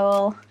 and I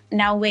will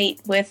now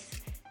wait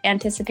with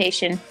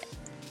anticipation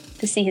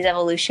to see his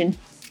evolution.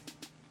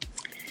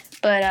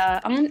 But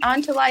I'm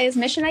on to Laia's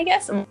mission, I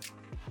guess.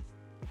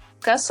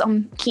 Gus,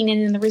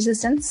 Keenan and the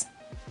Resistance.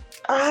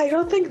 I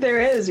don't think there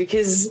is,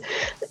 because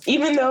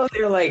even though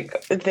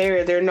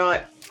they're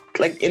not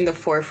like in the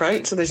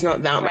forefront, so there's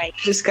not that much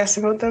to discuss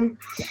about them.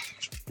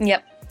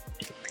 Yep.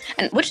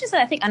 And which is,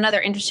 I think, another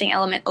interesting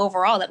element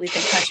overall that we've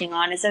been touching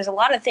on is there's a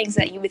lot of things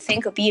that you would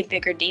think would be a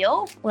bigger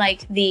deal,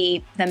 like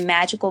the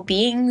magical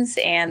beings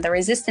and the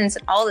Resistance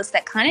and all this,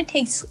 that kind of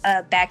takes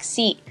a back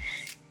seat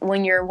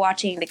when you're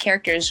watching the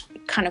characters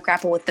kind of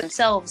grapple with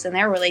themselves and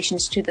their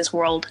relations to this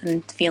world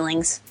and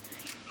feelings.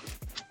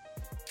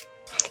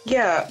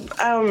 Yeah,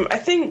 I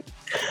think,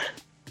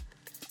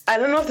 I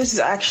don't know if this is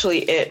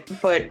actually it,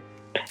 but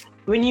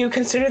when you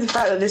consider the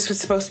fact that this was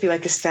supposed to be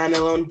like a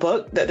standalone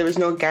book, that there was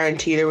no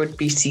guarantee there would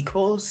be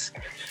sequels,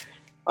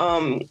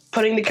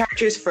 putting the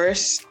characters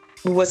first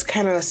was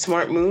kind of a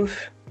smart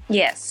move.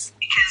 Yes.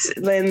 Because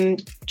then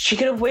she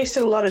could have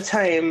wasted a lot of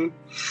time,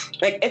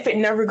 like if it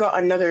never got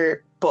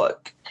another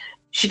book,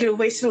 she could have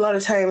wasted a lot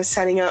of time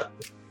setting up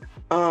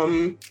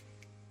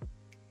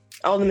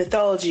all the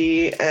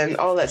mythology and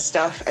all that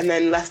stuff, and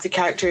then left the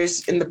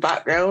characters in the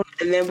background,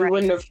 and then we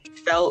wouldn't have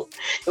felt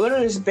it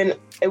wouldn't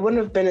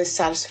have been as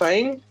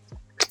satisfying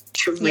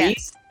to read.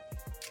 Yes.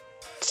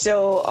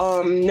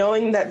 So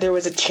knowing that there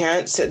was a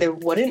chance that there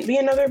wouldn't be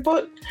another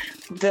book,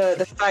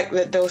 the fact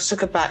that those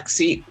took a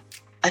backseat,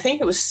 I think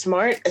it was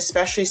smart,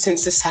 especially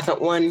since the second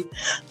one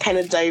kind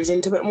of dives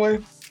into it more.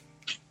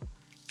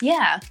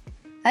 Yeah.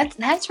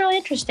 That's really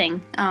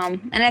interesting.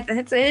 And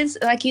it is,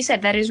 like you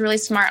said, that is really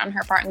smart on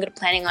her part and good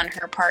planning on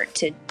her part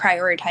to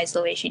prioritize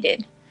the way she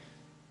did.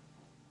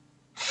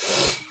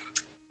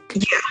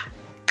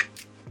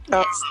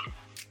 Yeah.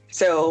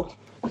 So.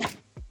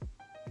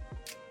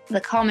 The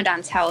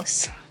Commandant's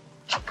house.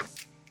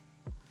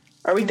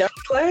 Are we done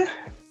playing?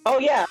 Oh,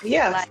 yeah.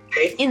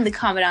 Okay. In the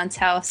Commandant's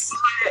house.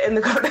 In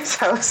the Commandant's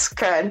house,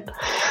 God.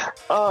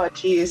 Oh,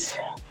 jeez.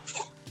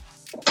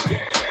 I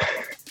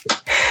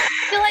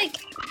feel like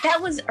that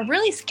was a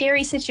really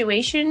scary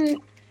situation,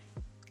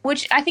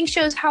 which I think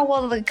shows how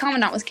well the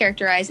Commandant was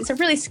characterized. It's a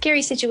really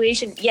scary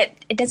situation, yet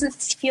it doesn't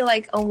feel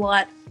like a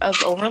lot of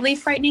overly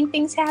frightening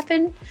things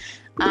happen.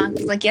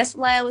 Like, yes,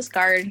 Laia was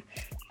guard,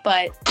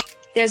 but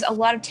there's a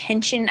lot of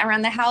tension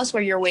around the house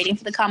where you're waiting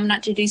for the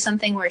Commandant to do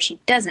something where she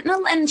doesn't.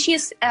 And she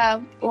is,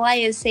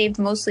 Laia is saved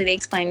mostly, they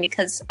explain,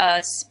 because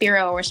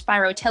Spiro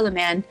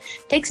Teleman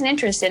takes an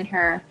interest in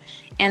her.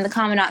 And the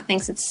Commandant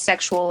thinks it's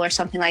sexual or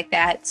something like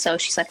that. So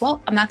she's like,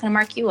 well, I'm not going to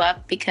mark you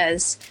up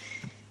because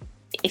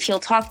if he'll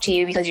talk to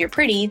you because you're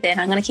pretty, then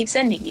I'm going to keep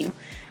sending you.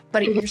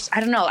 But I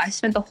don't know. I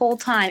spent the whole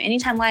time,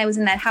 anytime Laya was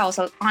in that house,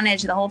 I was on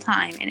edge the whole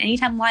time. And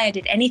anytime Laya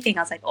did anything,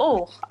 I was like,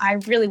 oh, I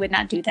really would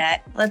not do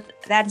that.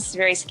 That is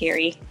very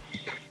scary.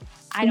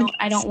 You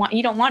don't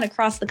want to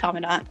cross the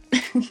Commandant.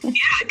 Yeah,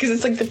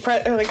 because it's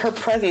like her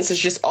presence is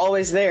just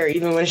always there,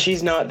 even when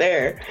she's not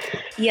there.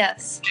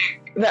 Yes.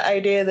 The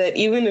idea that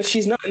even if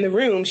she's not in the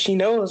room, she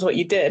knows what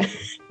you did.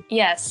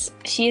 Yes.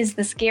 She is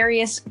the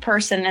scariest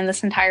person in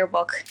this entire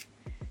book.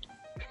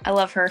 I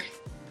love her.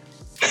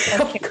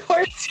 Of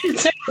course you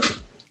do.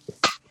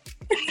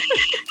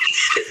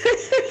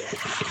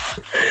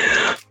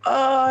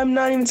 Oh, I'm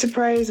not even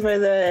surprised by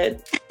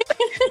that.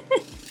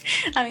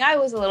 I mean, I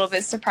was a little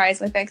bit surprised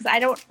with it because I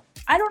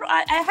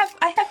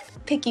have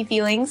picky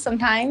feelings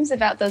sometimes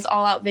about those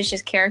all-out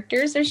vicious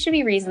characters. There should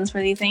be reasons for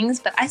these things,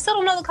 but I still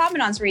don't know the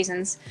Commandant's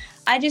reasons.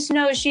 I just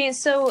know she is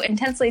so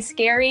intensely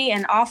scary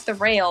and off the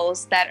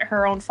rails that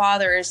her own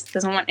father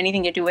doesn't want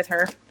anything to do with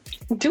her.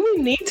 Do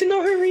we need to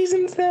know her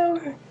reasons,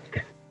 though?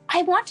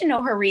 I want to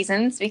know her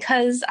reasons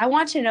because I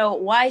want to know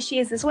why she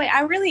is this way.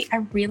 I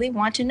really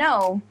want to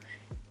know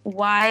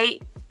why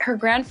her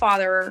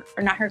grandfather,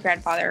 or not her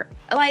grandfather,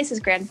 Elias's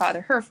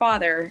grandfather, her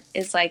father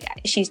is like,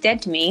 she's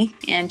dead to me,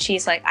 and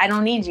she's like, I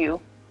don't need you.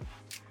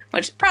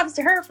 Which props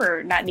to her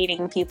for not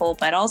needing people,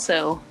 but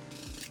also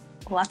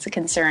lots of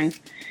concern.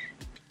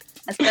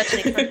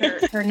 Especially for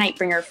her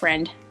Nightbringer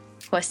friend,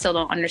 who I still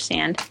don't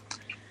understand.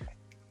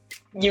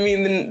 You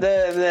mean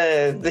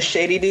the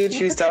shady dude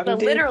she was talking to?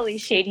 The literally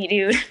shady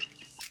dude.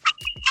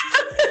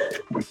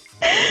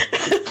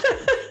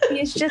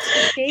 He is just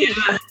the shade.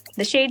 Yeah.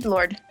 The Shade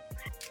Lord.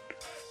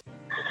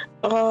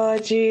 Oh,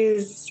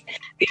 jeez.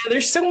 Yeah,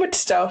 there's so much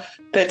stuff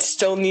that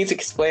still needs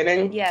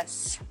explaining.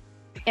 Yes.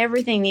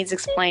 Everything needs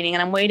explaining,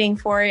 and I'm waiting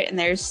for it, and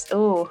there's...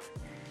 You're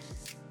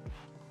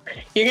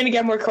gonna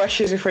get more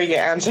questions before you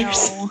get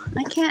answers. No,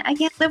 I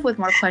can't live with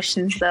more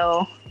questions,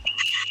 though.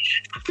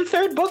 The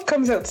third book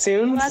comes out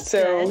soon, well,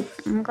 so...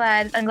 Good. I'm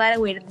glad I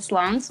waited this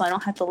long, so I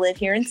don't have to live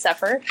here and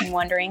suffer and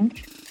wondering. And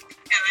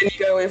then you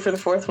gotta wait for the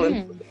fourth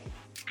one.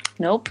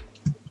 Nope.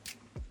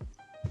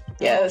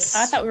 Yes.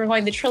 I thought we were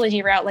going the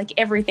trilogy route, like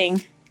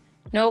everything.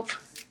 Nope.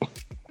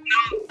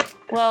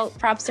 Well,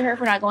 props to her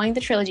for not going the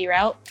trilogy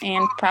route,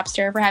 and props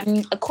to her for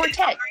having a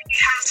quartet.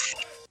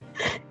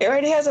 It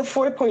already has a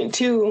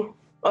 4.2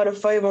 out of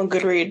 5 on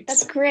Goodreads.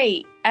 That's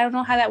great. I don't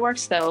know how that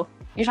works, though.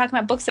 You're talking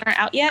about books that aren't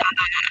out yet?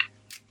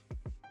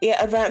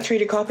 Yeah, advanced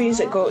reader copies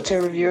that go out to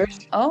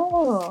reviewers.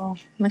 Oh,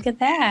 look at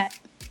that.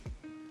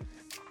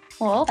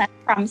 Well, that's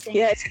promising.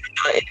 Yeah, it's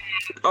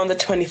on the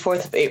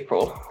 24th of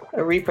April.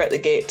 A Reaper at the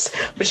Gates.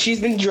 But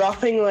she's been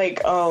dropping, like,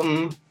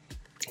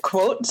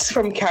 quotes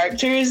from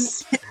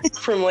characters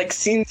from, like,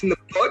 scenes in the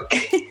book.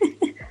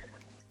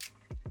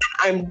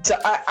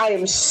 I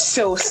am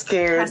so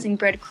scared. Passing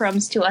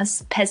breadcrumbs to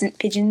us peasant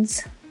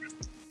pigeons.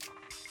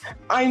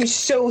 It's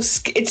so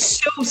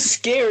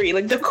scary.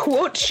 Like, the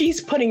quote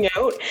she's putting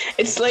out,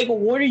 it's like,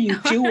 what are you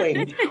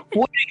doing?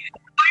 What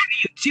are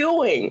you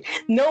doing?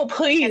 No,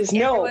 please,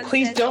 no,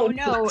 please says, don't.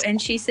 Oh, no, and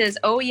she says,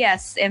 oh,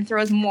 yes, and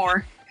throws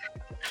more.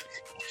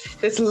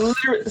 It's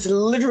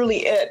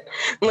literally it.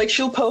 And, like,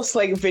 she'll post,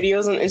 like,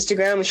 videos on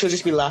Instagram, and she'll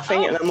just be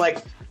laughing, and I'm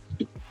like,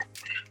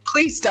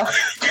 please stop.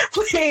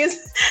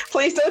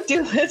 Please don't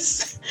do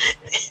this.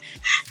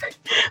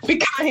 Be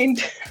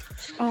kind.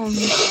 Oh,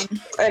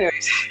 man.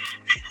 Anyways.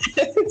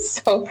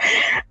 So,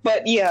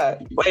 but yeah,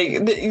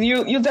 like,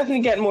 you'll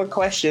definitely get more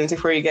questions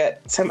before you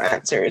get some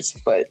answers,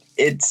 but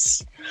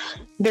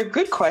they're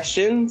good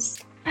questions,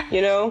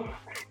 you know?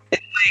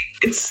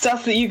 It's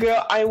stuff that you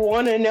go, I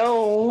want to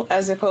know,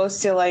 as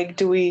opposed to, like,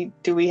 do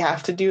we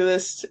have to do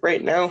this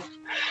right now?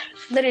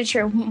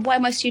 Literature, why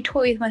must you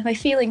toy with my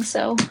feelings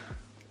so?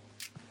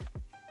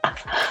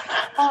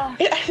 I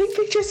think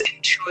they just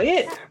enjoy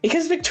it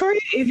because Victoria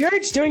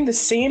Aveyard's doing the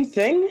same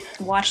thing.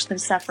 Watch them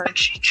suffer. Like,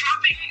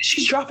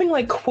 she's dropping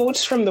like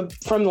quotes from the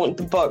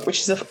book,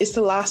 which is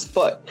the last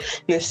book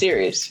in the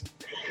series.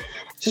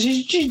 So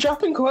she's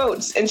dropping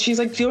quotes and she's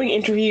like doing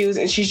interviews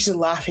and she's just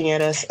laughing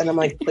at us, and I'm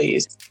like,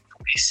 please.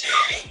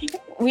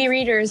 We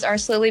readers are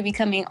slowly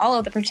becoming all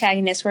of the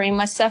protagonists, where we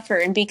must suffer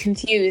and be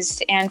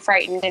confused and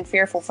frightened and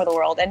fearful for the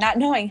world and not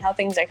knowing how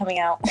things are coming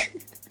out.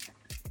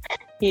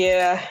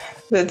 Yeah,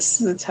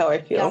 that's how I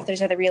feel. The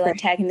authors are the real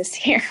antagonists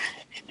here.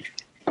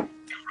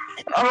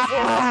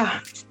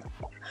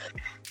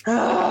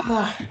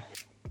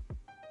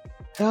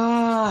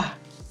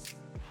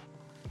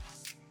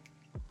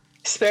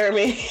 Spare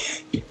me.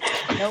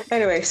 Nope.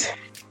 Anyways,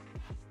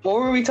 what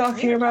were we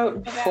talking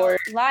about before?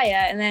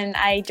 Laya, and then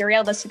I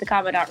derailed us to the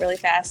Commandant really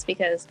fast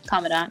because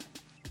Commandant.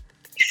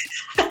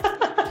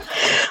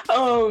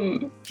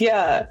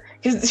 Yeah,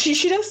 because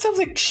she does stuff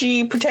like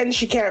she pretends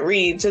she can't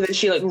read, so that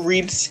she like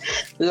reads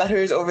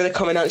letters over the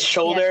Commandant's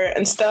shoulder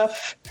and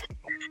stuff.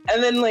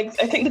 And then like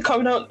I think the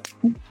Commandant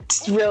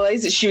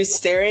realized that she was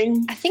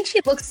staring. I think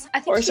she looks.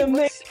 I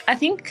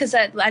think because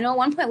I know at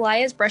one point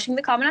Laya is brushing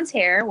the Commandant's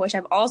hair, which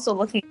I'm also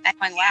looking at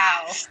going,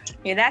 wow,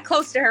 you're that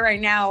close to her right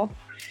now.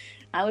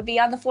 I would be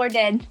on the floor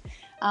dead.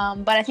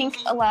 But I think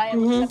Elia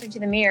looks up into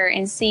the mirror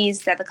and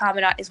sees that the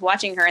Commandant is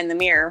watching her in the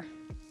mirror.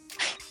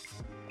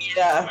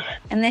 Yeah.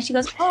 And then she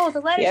goes, "Oh, the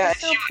letters are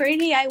so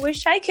pretty. I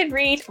wish I could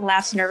read."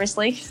 Laughs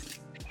nervously.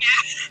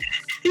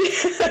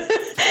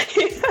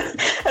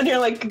 And you're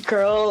like,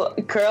 girl,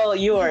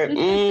 you are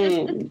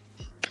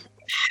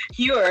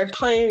you are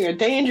playing a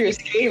dangerous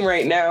game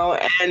right now,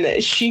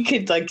 and she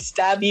could like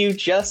stab you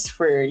just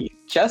for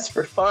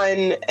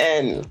fun.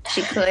 And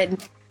she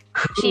could.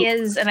 She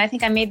is, and I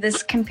think I made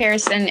this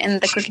comparison in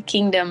the Crooked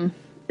Kingdom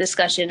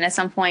discussion at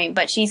some point,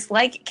 but she's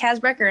like Kaz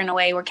Brekker in a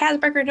way where Kaz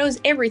Brekker knows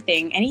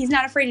everything and he's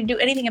not afraid to do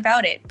anything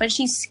about it, but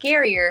she's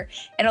scarier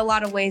in a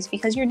lot of ways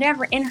because you're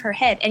never in her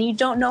head and you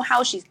don't know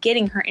how she's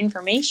getting her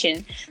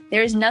information.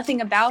 There's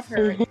nothing about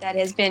her that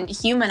has been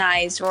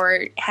humanized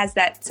or has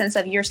that sense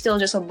of you're still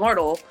just a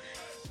mortal.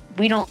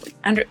 We know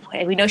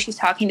she's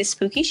talking to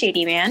spooky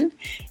shady man,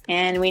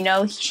 and we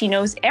know she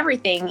knows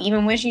everything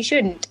even when she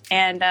shouldn't,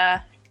 and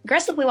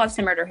aggressively wants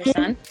to murder her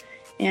son.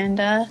 And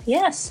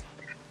yes,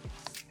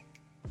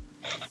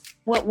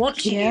 what won't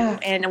she do,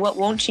 and what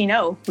won't she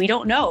know? We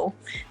don't know.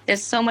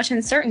 There's so much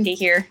uncertainty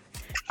here.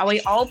 Are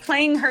we all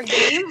playing her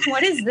game?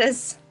 What is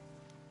this?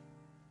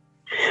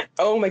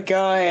 Oh my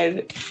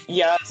god.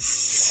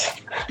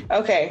 Yes.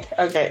 Okay.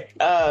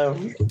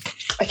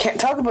 I can't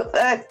talk about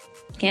that.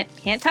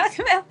 Can't talk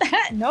about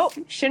that. Nope.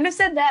 Shouldn't have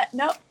said that.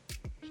 Nope.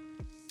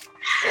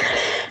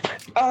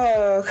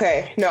 Oh,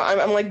 okay. No,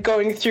 I'm like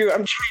going through.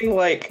 I'm trying to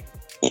like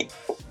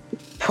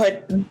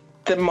put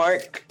the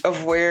mark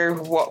of where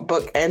what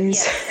book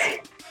ends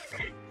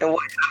and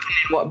what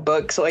happened in what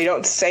book, so I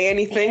don't say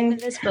anything. The end of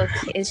this book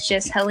is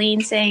just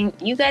Helene saying,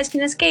 "You guys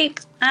can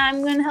escape.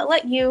 I'm gonna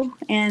let you,"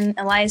 and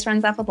Elias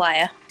runs off with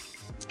Laia.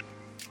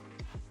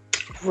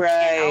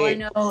 Right.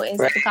 And all I know is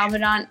that the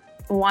Commandant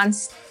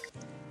wants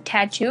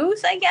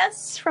tattoos, I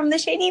guess, from the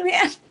Shady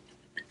Man.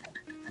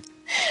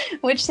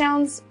 Which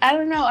sounds, I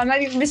don't know, I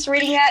might be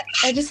misreading that.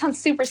 It just sounds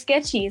super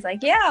sketchy. He's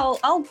like, yeah,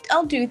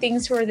 I'll do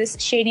things for this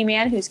shady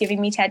man who's giving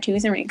me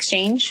tattoos in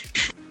exchange.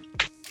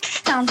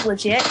 Sounds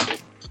legit.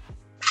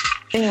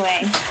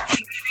 Anyway.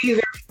 Maybe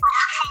they're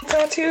powerful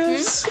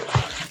tattoos?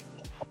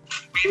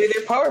 Maybe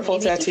they're powerful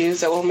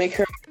tattoos that will make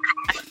her...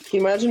 Can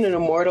you imagine an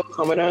immortal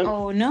Commandant?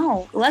 Oh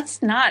no,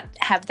 let's not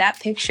have that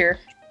picture.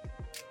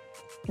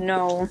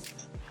 No.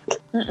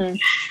 Mm-mm.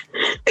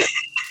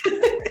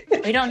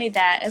 We don't need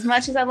that. As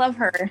much as I love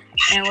her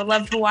and would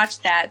love to watch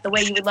that, the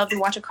way you would love to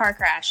watch a car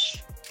crash.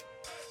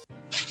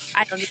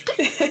 I don't need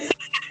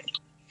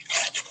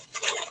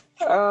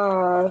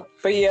that.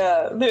 But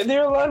yeah,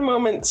 there are a lot of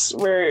moments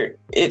where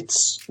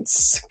it's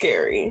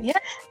scary. Yeah.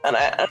 And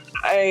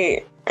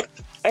I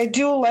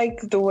do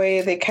like the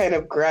way they kind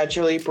of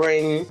gradually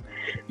bring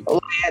Laia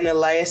and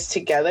Elias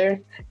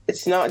together.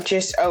 It's not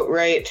just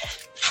outright,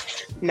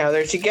 now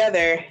they're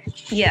together.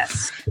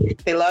 Yes.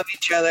 They love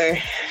each other.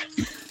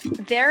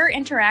 Their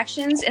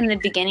interactions in the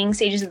beginning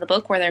stages of the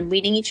book where they're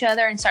meeting each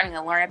other and starting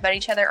to learn about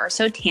each other are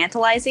so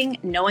tantalizing,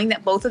 knowing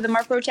that both of them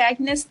are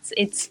protagonists.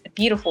 It's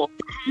beautiful.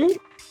 Mm-hmm.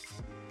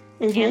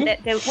 And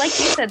that, like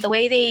you said, the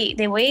way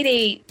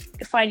they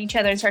find each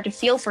other and start to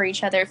feel for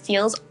each other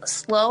feels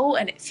slow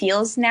and it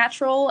feels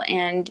natural,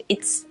 and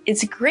it's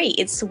great.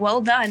 It's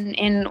well done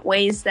in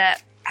ways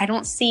that I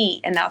don't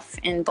see enough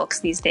in books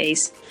these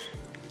days.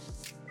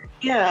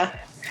 Yeah,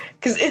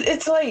 because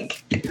it's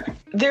like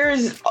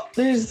there's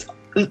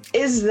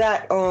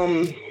that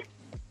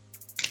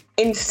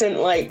instant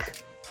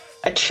like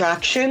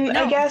attraction,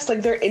 I guess,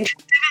 like they're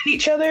interested in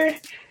each other.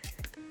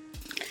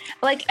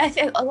 Like I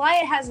think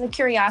Elia has the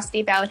curiosity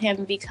about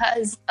him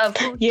because of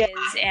who he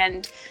is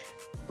and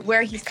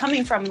where he's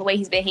coming from, the way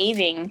he's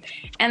behaving.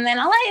 And then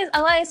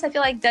Elias I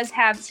feel like does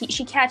have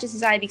she catches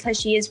his eye because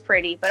she is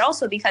pretty, but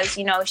also because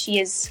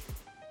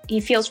he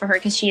feels for her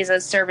because she is a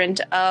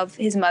servant of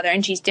his mother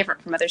and she's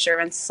different from other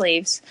servants,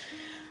 slaves.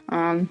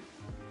 I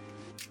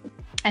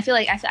feel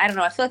like I don't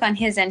know. I feel like on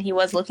his end he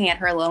was looking at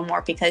her a little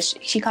more because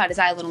she caught his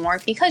eye a little more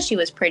because she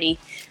was pretty.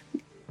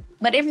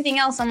 But everything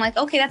else, I'm like,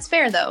 okay, that's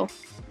fair though.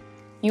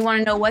 You want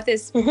to know what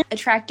this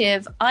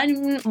attractive,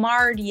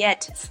 unmarred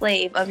yet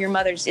slave of your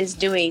mother's is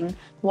doing,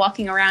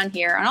 walking around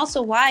here, and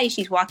also why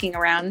she's walking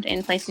around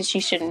in places she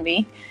shouldn't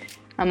be,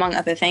 among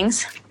other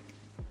things.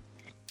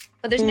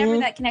 But there's never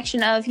that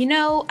connection of,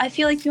 I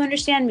feel like you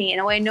understand me in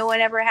a way no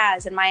one ever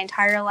has in my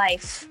entire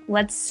life.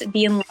 Let's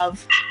be in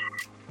love.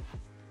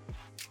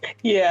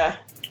 Yeah.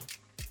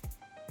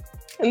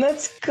 And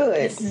that's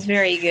good. This is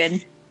very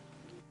good.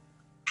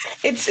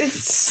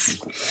 It's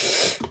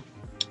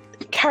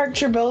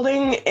character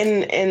building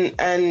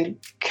and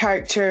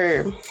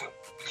character.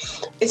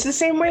 It's the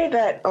same way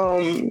that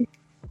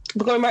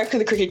going back to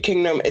the Crooked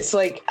Kingdom, it's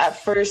like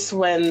at first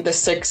when the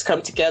six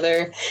come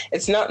together,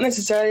 it's not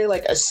necessarily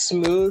like a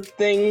smooth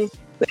thing.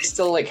 They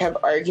still like have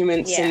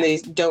arguments and they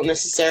don't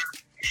necessarily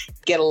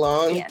get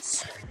along.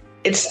 Yes.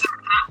 It's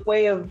that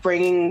way of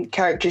bringing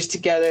characters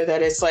together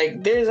that it's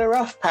like there's a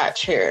rough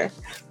patch here,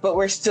 but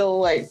we're still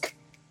like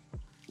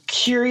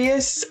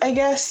curious, I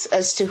guess,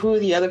 as to who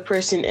the other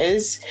person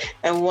is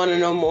and want to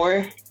know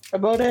more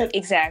about it.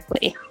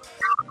 Exactly.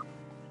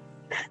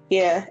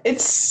 Yeah,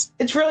 it's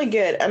really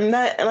good. And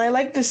I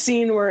like the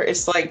scene where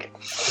it's like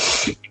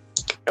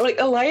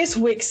Elias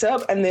wakes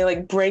up and they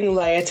like bring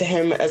Leia to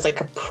him as like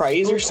a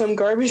prize or some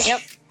garbage. Yep.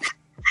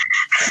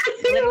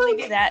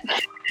 Literally do that.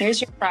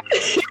 Here's your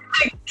prize.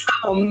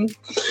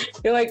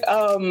 You're like,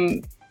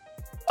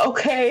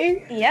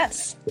 okay.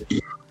 Yes.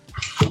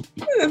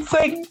 It's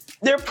like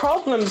there are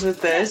problems with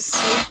this.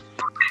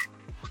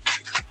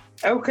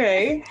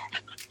 Okay.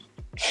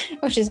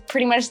 Which is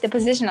pretty much the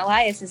position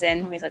Elias is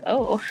in. He's like,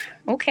 oh,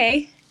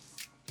 okay.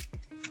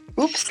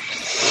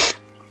 Oops.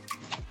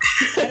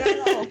 I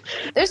don't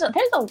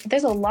know.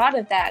 There's a lot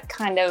of that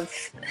kind of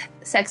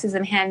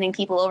sexism, handing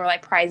people over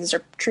like prizes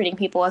or treating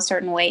people a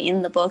certain way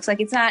in the books. Like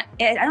it's not.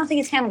 I don't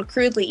think it's handled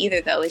crudely either,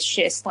 though. It's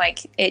just like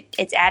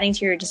it's adding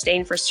to your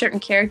disdain for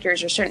certain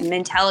characters or certain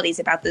mentalities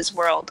about this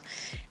world.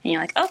 And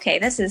you're like, okay,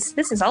 this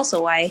is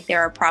also why there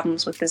are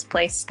problems with this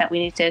place that we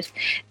need to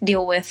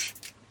deal with.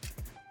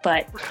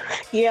 But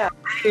yeah,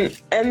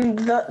 and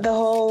the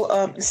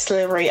whole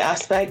slavery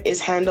aspect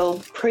is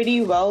handled pretty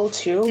well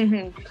too.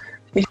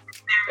 Mm-hmm.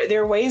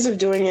 There are ways of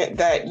doing it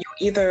that you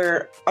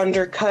either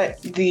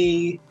undercut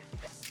the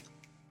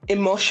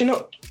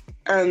emotional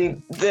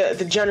and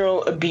the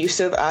general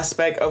abusive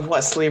aspect of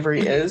what slavery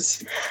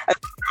is, and there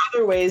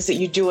are other ways that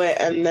you do it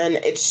and then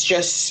it's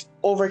just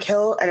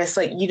overkill, and it's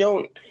like you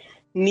don't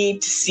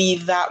need to see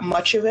that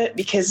much of it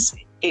because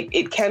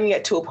it can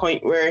get to a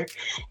point where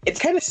it's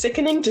kind of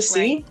sickening to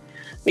see, right,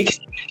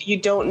 because you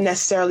don't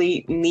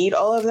necessarily need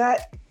all of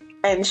that.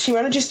 And she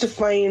manages to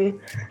find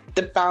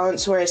the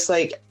balance where it's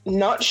like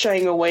not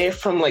shying away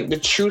from like the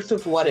truth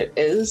of what it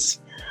is,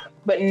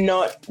 but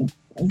not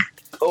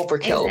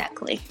overkill.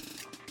 Exactly.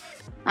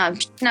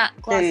 She's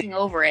not glossing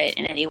over it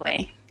in any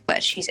way,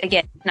 but she's,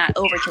 again, not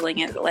overkilling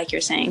it like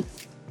you're saying.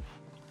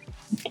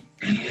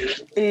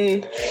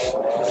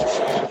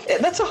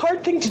 That's a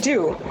hard thing to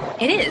do.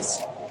 It is.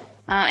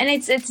 And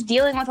it's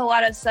dealing with a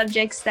lot of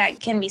subjects that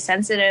can be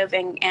sensitive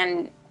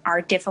and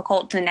are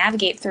difficult to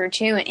navigate through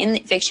too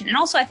in fiction. And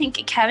also I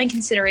think having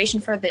consideration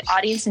for the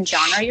audience and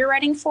genre you're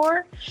writing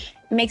for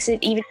makes it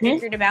even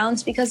easier to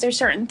balance, because there's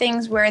certain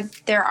things where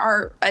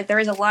there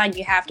is a line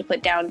you have to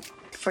put down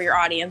for your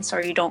audience,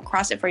 or you don't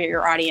cross it for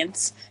your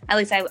audience. At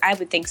least I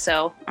would think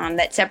so.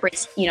 That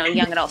separates,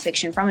 young adult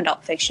fiction from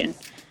adult fiction.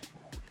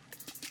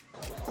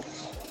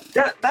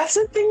 That's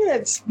the thing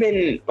that's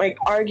been like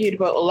argued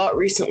about a lot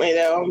recently,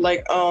 though.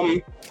 Like,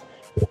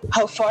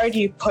 how far do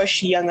you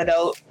push young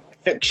adult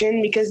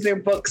fiction? Because their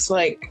books,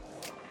 like,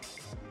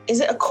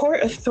 is it A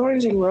Court of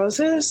Thorns and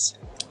Roses?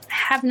 I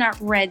have not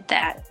read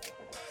that.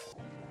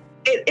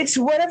 It's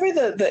whatever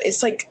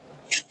it's like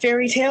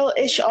fairy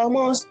tale-ish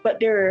almost, but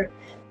they're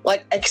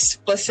like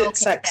explicit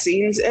sex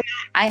scenes in it.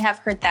 I have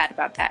heard that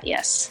about that.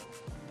 Yes.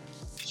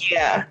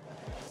 Yeah,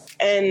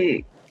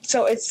 and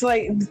so it's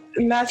like,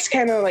 and that's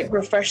kind of like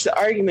refresh the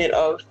argument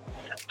of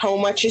how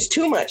much is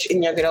too much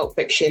in young adult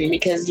fiction,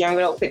 because young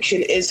adult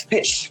fiction is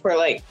pitched for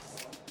like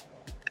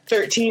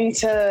 13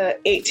 to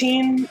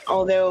 18,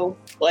 although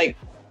like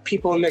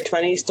people in their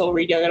 20s still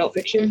read young adult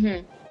fiction.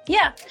 Mm-hmm.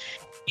 Yeah.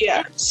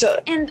 Yeah.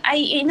 So, and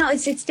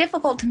it's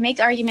difficult to make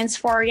arguments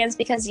for or against,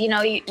 because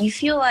you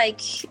feel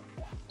like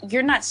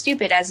you're not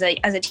stupid as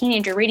a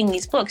teenager reading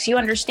these books. You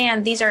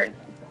understand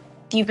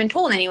you've been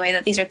told anyway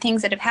that these are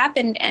things that have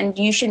happened, and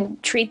you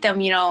shouldn't treat them,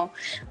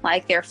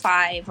 like they're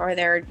 5 or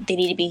they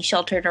need to be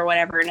sheltered or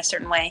whatever in a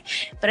certain way.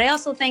 But I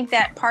also think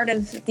that part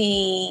of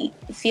the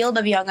field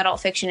of young adult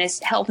fiction is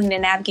helping to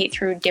navigate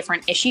through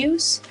different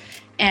issues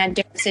and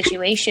different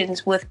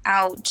situations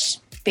without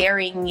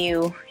burying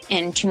you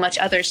in too much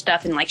other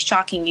stuff and like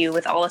shocking you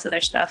with all this other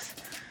stuff.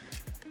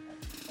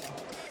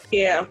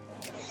 Yeah.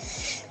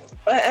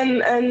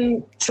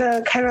 And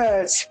to kind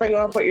of spring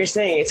off what you're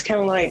saying, it's kind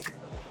of like,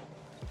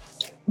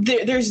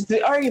 there's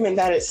the argument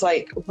that it's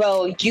like,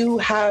 well, you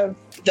have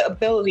the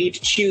ability to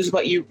choose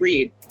what you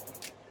read.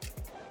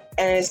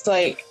 And it's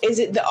like, is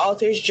it the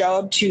author's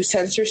job to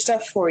censor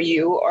stuff for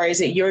you, or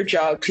is it your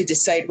job to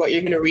decide what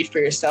you're going to read for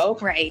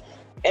yourself? Right.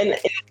 And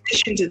in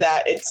addition to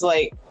that, it's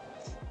like,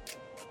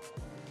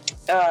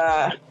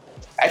 I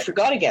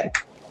forgot again.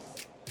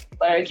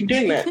 But I keep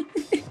doing that.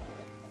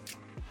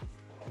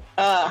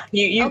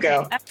 You okay.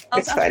 Go.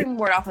 I'll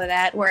word off of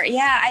that. Where,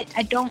 I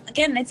don't.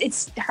 Again,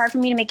 it's hard for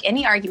me to make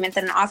any argument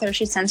that an author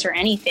should censor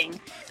anything.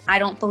 I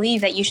don't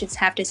believe that you should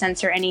have to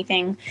censor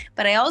anything.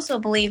 But I also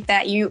believe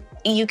that you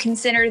have to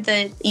consider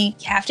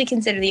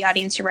the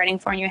audience you're writing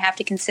for, and you have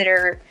to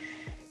consider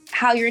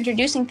how you're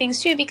introducing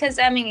things too. Because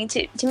I mean,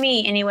 to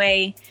me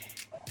anyway,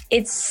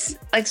 it's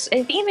like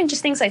even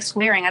just things like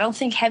swearing. I don't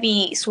think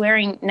heavy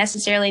swearing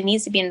necessarily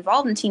needs to be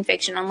involved in teen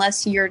fiction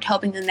unless you're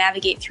helping them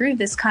navigate through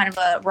this kind of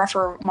a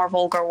rougher, more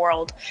vulgar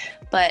world.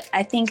 But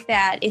I think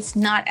that it's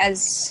not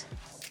as...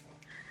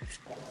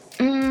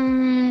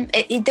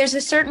 there's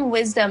a certain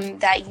wisdom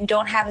that you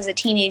don't have as a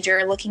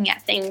teenager looking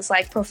at things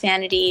like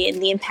profanity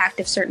and the impact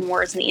of certain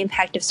words and the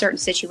impact of certain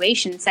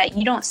situations that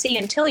you don't see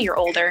until you're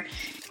older.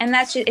 And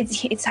that's just,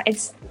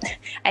 it's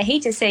I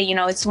hate to say,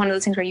 it's one of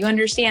those things where you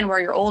understand where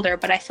you're older,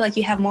 but I feel like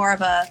you have more of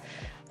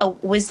a a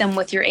wisdom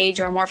with your age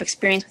or more of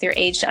experience with your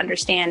age to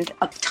understand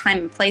a time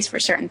and place for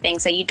certain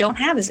things that you don't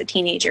have as a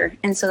teenager.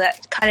 And so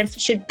that kind of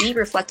should be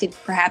reflected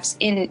perhaps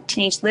in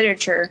teenage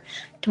literature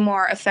to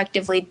more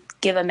effectively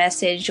give a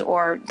message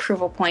or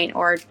prove a point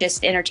or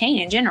just entertain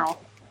in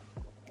general.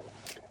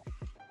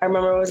 I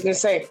remember what I was going to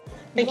say.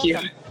 Thank you.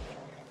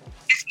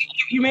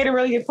 You made a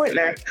really good point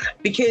there,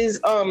 because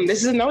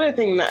this is another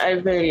thing that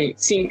I've been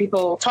seeing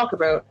people talk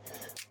about.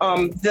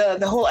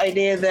 The whole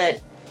idea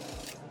that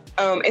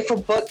if a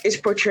book is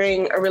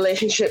portraying a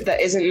relationship that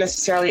isn't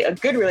necessarily a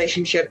good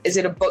relationship, is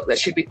it a book that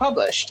should be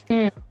published?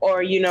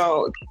 Or, you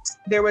know,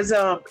 there was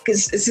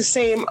because it's the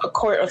same A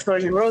Court of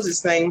Thorns and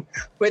Roses thing,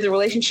 where the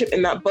relationship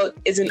in that book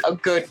isn't a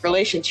good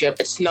relationship.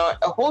 It's not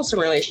a wholesome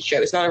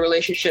relationship. It's not a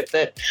relationship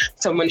that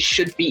someone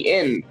should be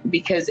in,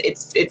 because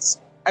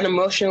it's an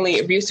emotionally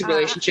abusive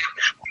relationship.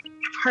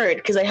 I've heard,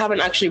 because I haven't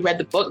actually read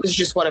the book, this is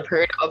just what I've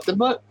heard of the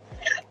book.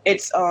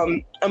 It's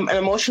an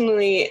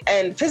emotionally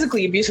and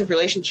physically abusive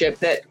relationship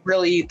that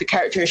really the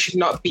character should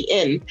not be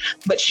in,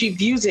 but she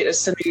views it as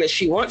something that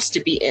she wants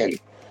to be in.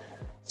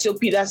 So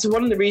that's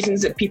one of the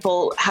reasons that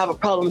people have a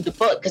problem with the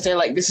book, because they're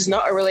like, this is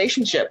not a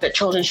relationship that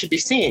children should be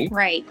seeing.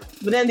 Right.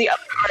 But then the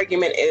other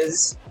argument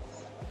is,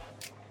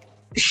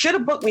 should a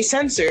book be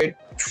censored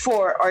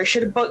or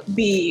should a book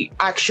be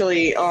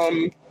actually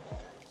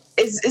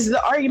is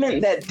the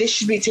argument that this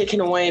should be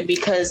taken away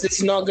because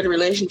it's not a good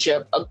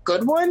relationship a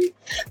good one?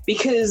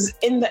 Because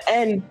in the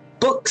end,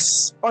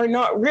 books are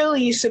not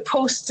really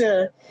supposed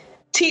to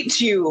teach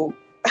you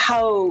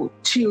how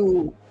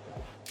to,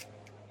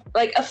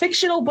 like, a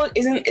fictional book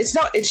it's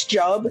not its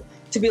job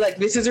to be like,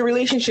 this is a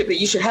relationship that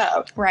you should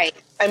have. Right.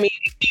 I mean,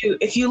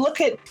 if you look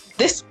at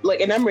this,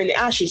 like an Ember in the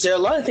Ashes, there are a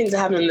lot of things that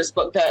happen in this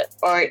book that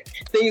aren't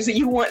things that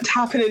you want to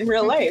happen in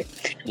real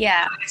life.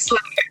 Yeah. It's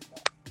like,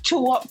 to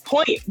what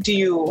point do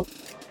you,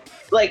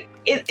 like,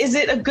 is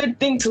it a good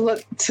thing to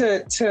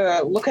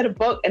look at a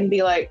book and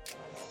be like,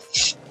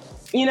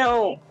 you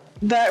know,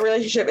 that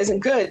relationship isn't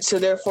good, so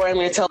therefore I'm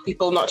going to tell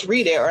people not to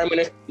read it, or I'm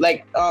going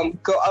to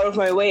go out of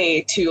my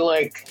way to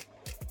like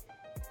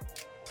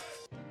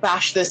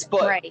bash this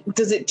book? Right.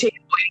 Does it take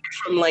away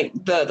from like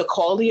the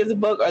quality of the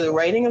book, or the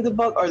writing of the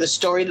book, or the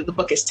story that the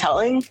book is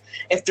telling,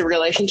 if the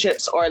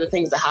relationships or the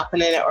things that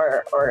happen in it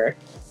are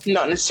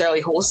not necessarily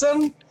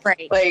wholesome?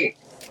 Right. Like,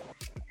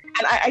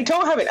 and I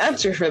don't have an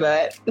answer for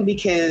that,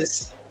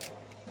 because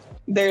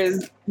there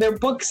are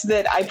books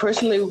that I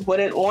personally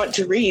wouldn't want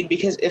to read,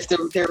 because if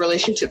they're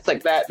relationships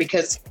like that,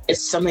 because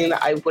it's something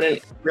that I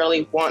wouldn't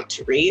really want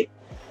to read.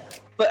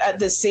 But at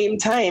the same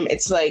time,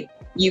 it's like,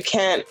 you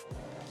can't,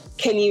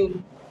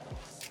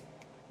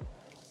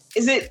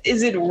 is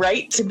it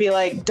right to be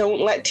like,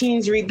 don't let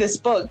teens read this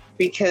book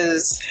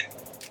because...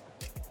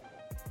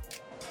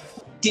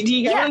 Do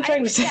you get what I'm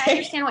trying to say? Yeah, I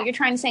understand what you're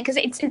trying to say, because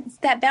it's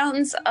that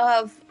balance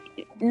of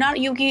not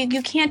you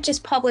can't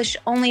just publish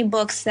only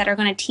books that are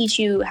going to teach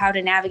you how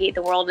to navigate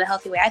the world in a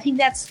healthy way. I think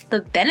that's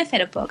the benefit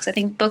of books. I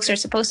think books are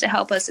supposed to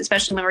help us,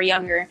 especially when we're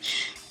younger,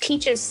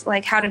 teach us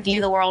like how to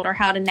view the world or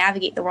how to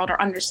navigate the world or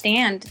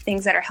understand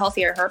things that are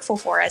healthy or hurtful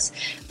for us.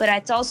 But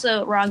it's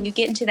also wrong. You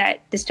get into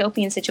that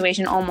dystopian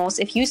situation almost.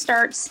 If you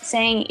start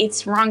saying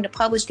it's wrong to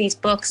publish these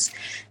books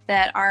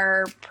that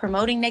are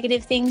promoting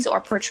negative things or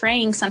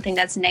portraying something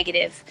that's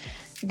negative,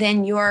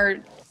 then you're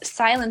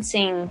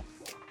silencing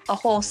a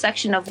whole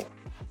section of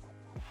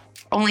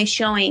only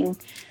showing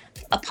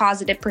a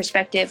positive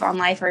perspective on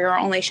life, or you're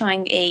only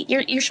showing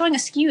you're showing a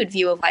skewed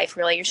view of life.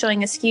 Really, you're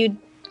showing a skewed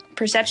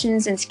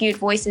perceptions and skewed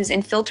voices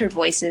and filtered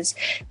voices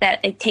that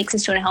it takes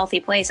us to a healthy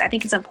place. I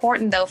think it's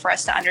important, though, for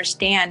us to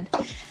understand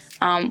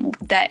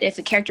that if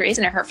a character is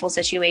in a hurtful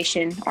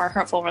situation or a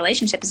hurtful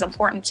relationship, it's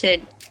important to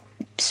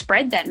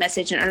spread that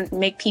message and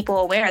make people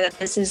aware that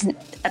this is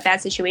a bad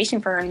situation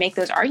for her, and make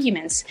those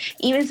arguments,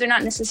 even if they're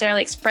not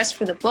necessarily expressed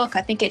for the book.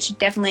 I think it should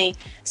definitely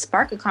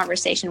spark a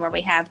conversation where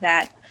we have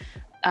that,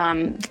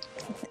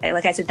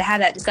 like I said, to have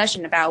that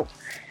discussion about,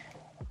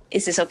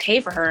 is this okay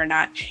for her or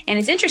not? And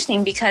it's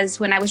interesting because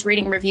when I was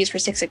reading reviews for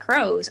Six of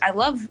Crows,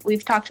 we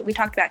talked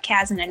about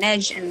Kaz and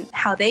Inej and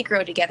how they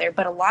grow together,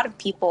 but a lot of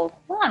people,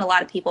 well, not a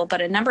lot of people, but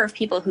a number of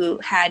people who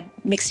had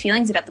mixed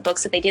feelings about the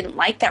books, that they didn't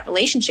like that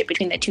relationship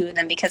between the two of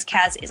them, because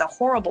Kaz is a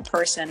horrible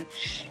person,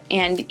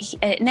 and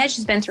Inej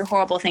has been through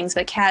horrible things,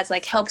 but Kaz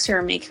helps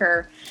her make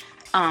her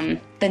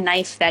the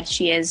knife that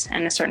she is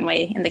in a certain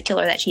way, and the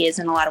killer that she is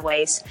in a lot of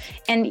ways.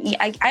 And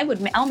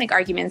I'll make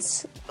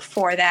arguments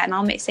for that, and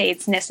I'll say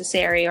it's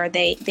necessary, or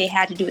they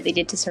had to do what they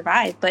did to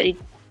survive, but it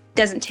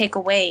doesn't take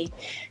away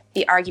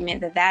the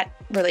argument that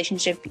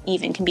relationship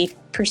even can be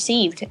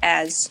perceived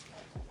as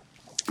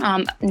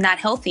not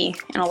healthy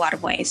in a lot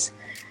of ways.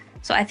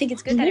 So I think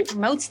it's good that it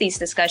promotes these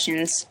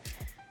discussions,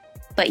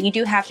 but you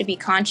do have to be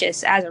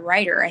conscious as a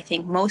writer, I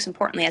think, most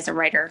importantly as a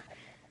writer,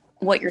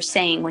 what you're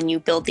saying when you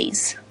build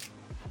these.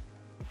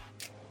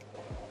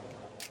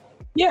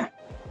 Yeah,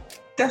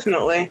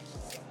 definitely.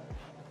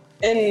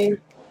 And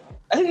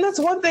I think that's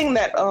one thing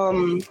that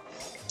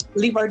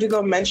Leigh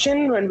Bardugo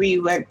mentioned when we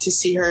went to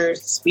see her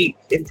speak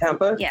in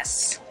Tampa.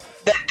 Yes.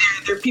 That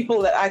there are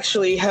people that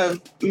actually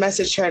have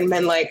messaged her and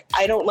been like,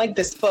 I don't like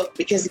this book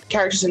because the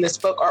characters in this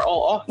book are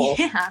all awful.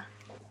 Yeah.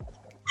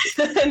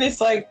 And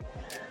it's like,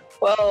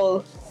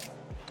 well,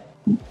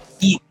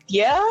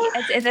 yeah.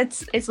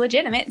 It's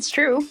legitimate. It's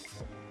true.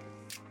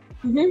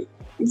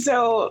 Mm-hmm.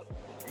 So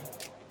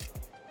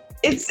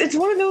it's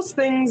one of those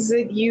things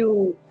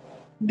that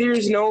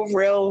there's no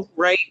real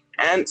right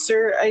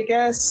answer, I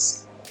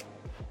guess.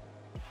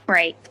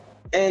 Right.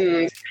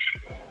 And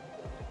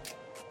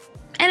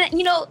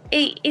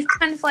it's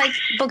kind of like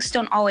books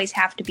don't always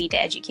have to be to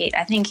educate.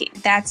 I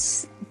think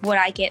that's what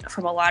I get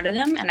from a lot of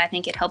them, and I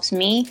think it helps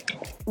me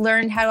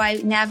learn how I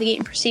navigate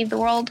and perceive the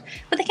world.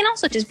 But they can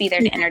also just be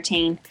there to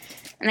entertain.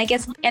 And I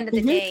guess at the end of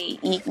the day,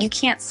 you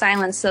can't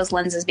silence those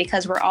lenses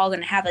because we're all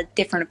going to have a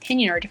different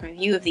opinion or a different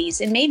view of these.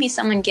 And maybe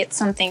someone gets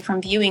something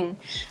from viewing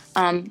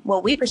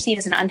what we perceive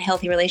as an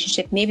unhealthy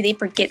relationship. Maybe they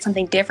get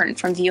something different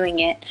from viewing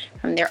it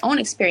from their own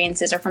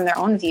experiences or from their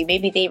own view.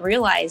 Maybe they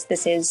realize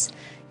this is,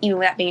 even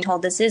without being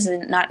told, this is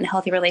not a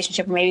healthy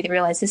relationship. Or maybe they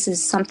realize this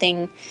is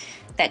something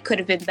that could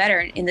have been better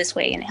in this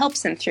way, and it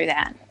helps them through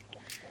that.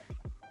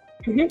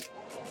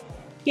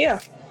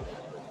 Yeah.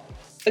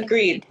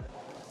 Agreed.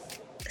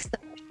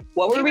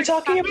 What were we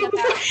talking about?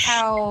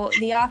 How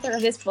the author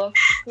of this book,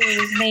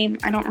 whose name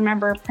I don't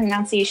remember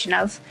pronunciation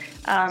of,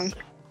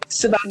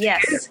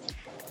 yes,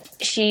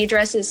 she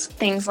addresses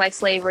things like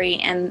slavery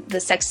and the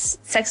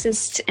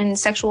sexist and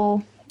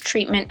sexual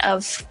treatment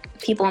of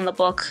people in the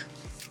book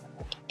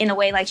in a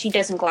way like she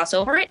doesn't gloss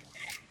over it,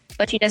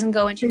 but she doesn't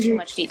go into too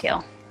much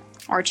detail,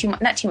 or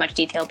not too much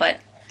detail, but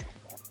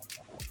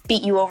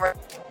beat you over.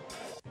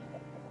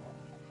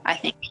 I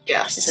think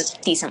is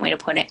a decent way to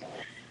put it.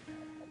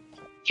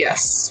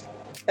 Yes,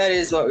 that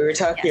is what we were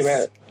talking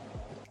about.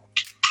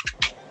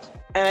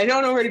 And I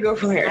don't know where to go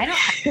from here. I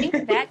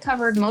think that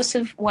covered most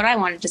of what I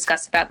want to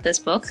discuss about this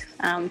book.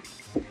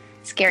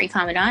 Scary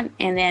Commandant,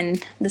 and then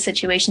the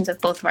situations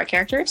of both of our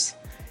characters.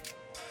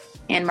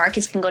 And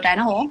Marcus can go down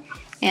a hole,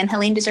 and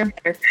Helene deserves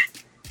better.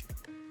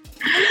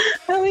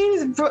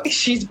 Helene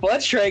she's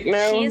Bloodstrike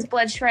now. She is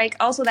Bloodstrike.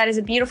 Also, that is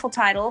a beautiful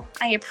title.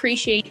 I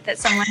appreciate that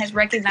someone has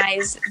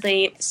recognized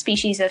the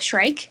species of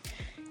Shrike.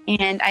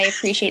 And I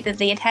appreciate that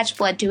they attach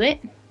blood to it.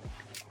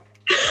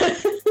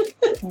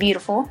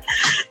 Beautiful.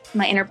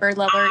 My inner bird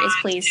lover is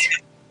pleased.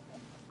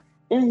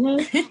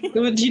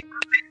 Would you be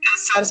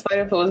satisfied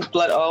if it was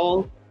Blood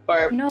Owl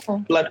or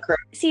Blood Crow?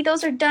 See,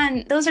 those are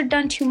done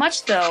too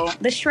much, though.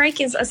 The Shrike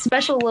is a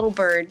special little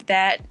bird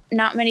that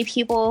not many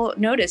people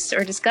notice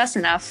or discuss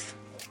enough.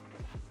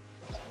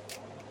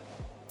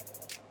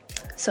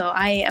 So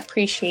I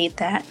appreciate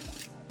that.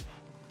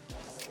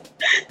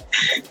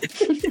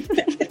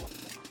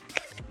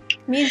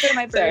 Me and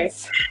my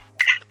birds.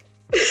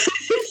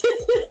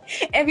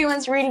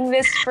 Everyone's reading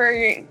this for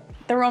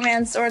the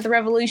romance or the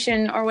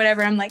revolution or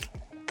whatever. I'm like,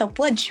 the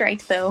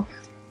Bloodstrike, though.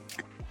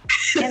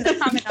 And the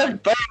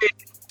Commandant.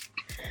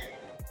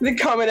 The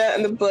Commandant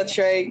and the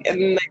Bloodstrike and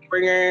the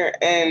Nightbringer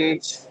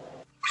and...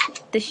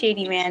 the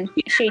Shady Man.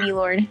 Shady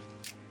Lord.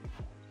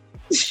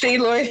 Shady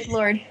Lord. Shady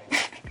Lord.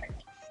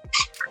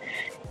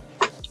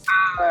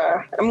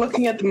 I'm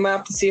looking at the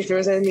map to see if there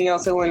was anything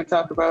else I want to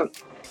talk about.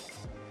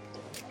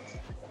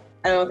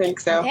 I don't think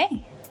so.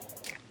 Okay.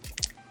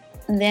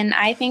 Then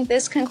I think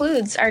this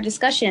concludes our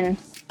discussion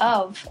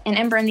of An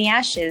Ember in the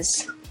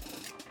Ashes.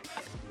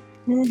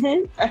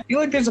 I feel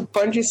like there's a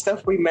bunch of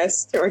stuff we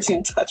missed or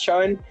didn't touch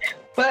on,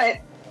 but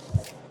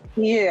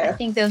yeah. I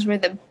think those were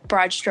the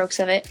broad strokes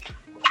of it.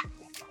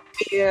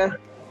 Yeah.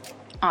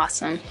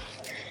 Awesome.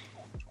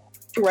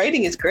 The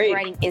writing is great. The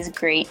writing is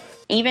great.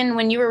 Even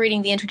when you were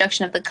reading the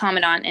introduction of the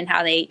Commandant and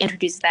how they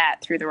introduced that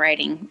through the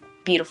writing,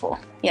 beautiful.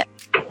 Yeah.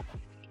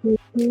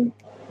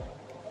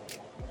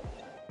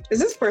 Is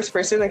this first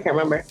person? I can't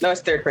remember. No,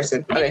 it's third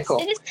person. Okay, cool.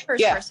 It is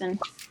first person.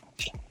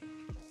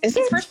 It's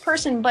first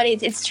person, but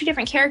it's two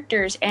different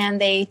characters,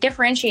 and they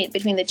differentiate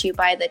between the two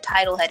by the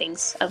title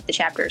headings of the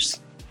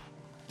chapters.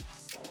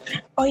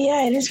 Oh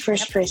yeah, it is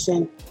first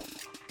person.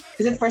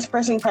 Is it first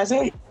person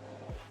present?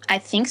 I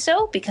think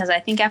so, because I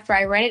think after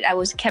I read it, I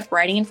kept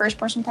writing in first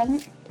person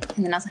present,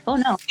 and then I was like, oh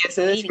no, yes,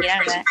 it is first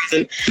person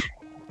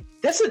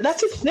present.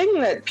 That's a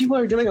thing that people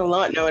are doing a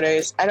lot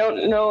nowadays. I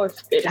don't know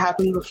if it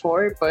happened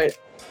before, but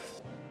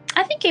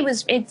I think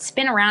it's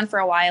been around for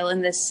a while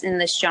in this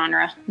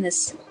genre, in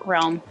this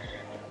realm.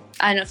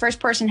 I know first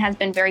person has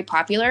been very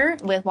popular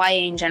with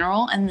YA in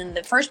general, and then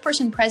the first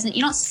person present,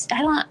 you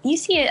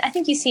see it. I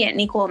think you see it in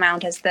equal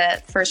amount as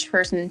the first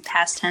person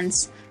past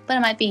tense, but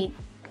it might be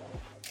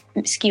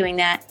skewing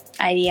that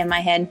idea in my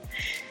head.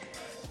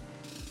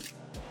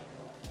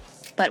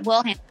 But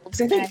well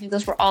handled. I think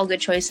those were all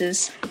good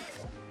choices.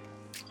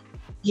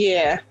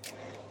 Yeah,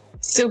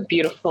 so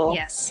beautiful.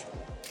 Yes.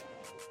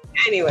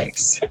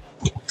 Anyways.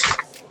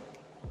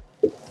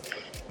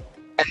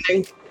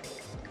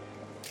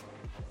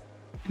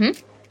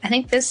 I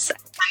think this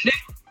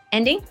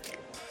ending.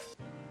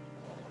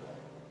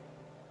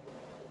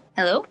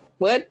 Hello?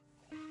 What?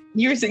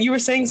 You were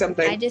saying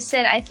something. I just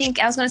said I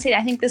was going to say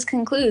I think this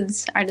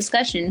concludes our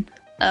discussion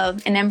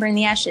of An Ember in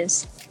the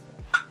Ashes.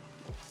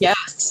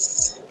 Yes.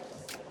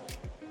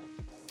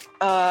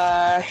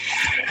 Yeah,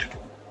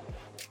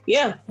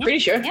 pretty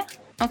sure. Yeah.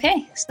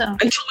 Okay, so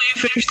Until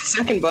we finish the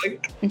second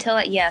book.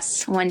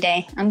 yes, one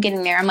day. I'm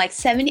getting there. I'm about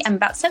 70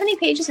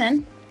 pages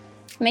in.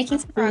 Making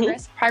some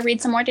progress. Probably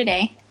read some more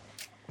today.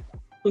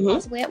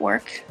 Possibly at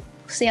work.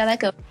 See how that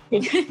goes.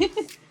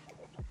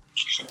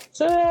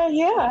 So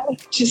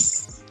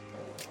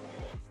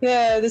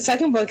the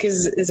second book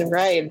is a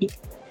ride.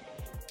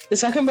 The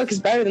second book is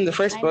better than the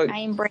first book. I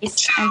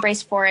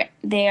embrace for it.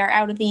 They are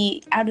out of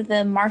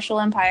the Marshall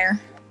Empire,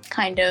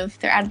 kind of.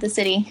 They're out of the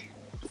city.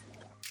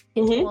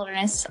 Into the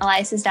wilderness.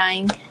 Elias is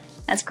dying.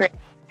 That's great.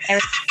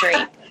 Everything's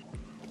great.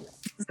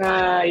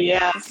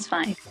 Yeah. This is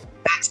fine.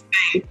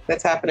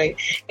 That's happening.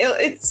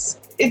 It's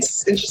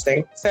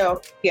interesting.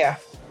 So yeah.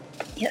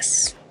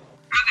 Yes.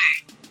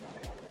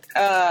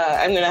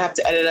 I'm gonna have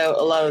to edit out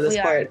a lot of this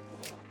part.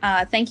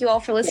 Thank you all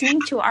for listening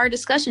to our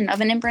discussion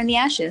of An Ember in the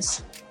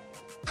Ashes.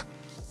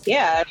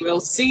 Yeah, and we'll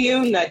see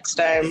you next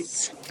time.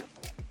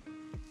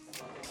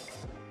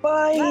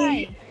 Bye.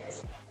 Bye.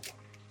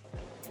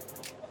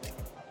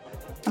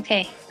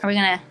 Okay, are we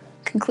gonna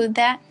conclude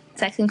that?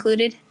 Is that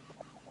concluded?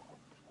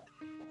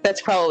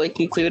 That's probably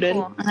concluded.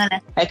 Cool.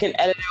 I can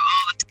edit out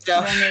all this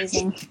stuff.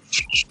 Amazing.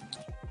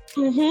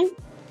 Mm-hmm.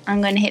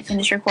 I'm gonna hit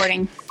finish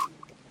recording.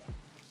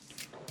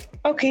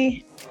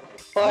 Okay.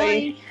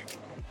 Bye. Bye.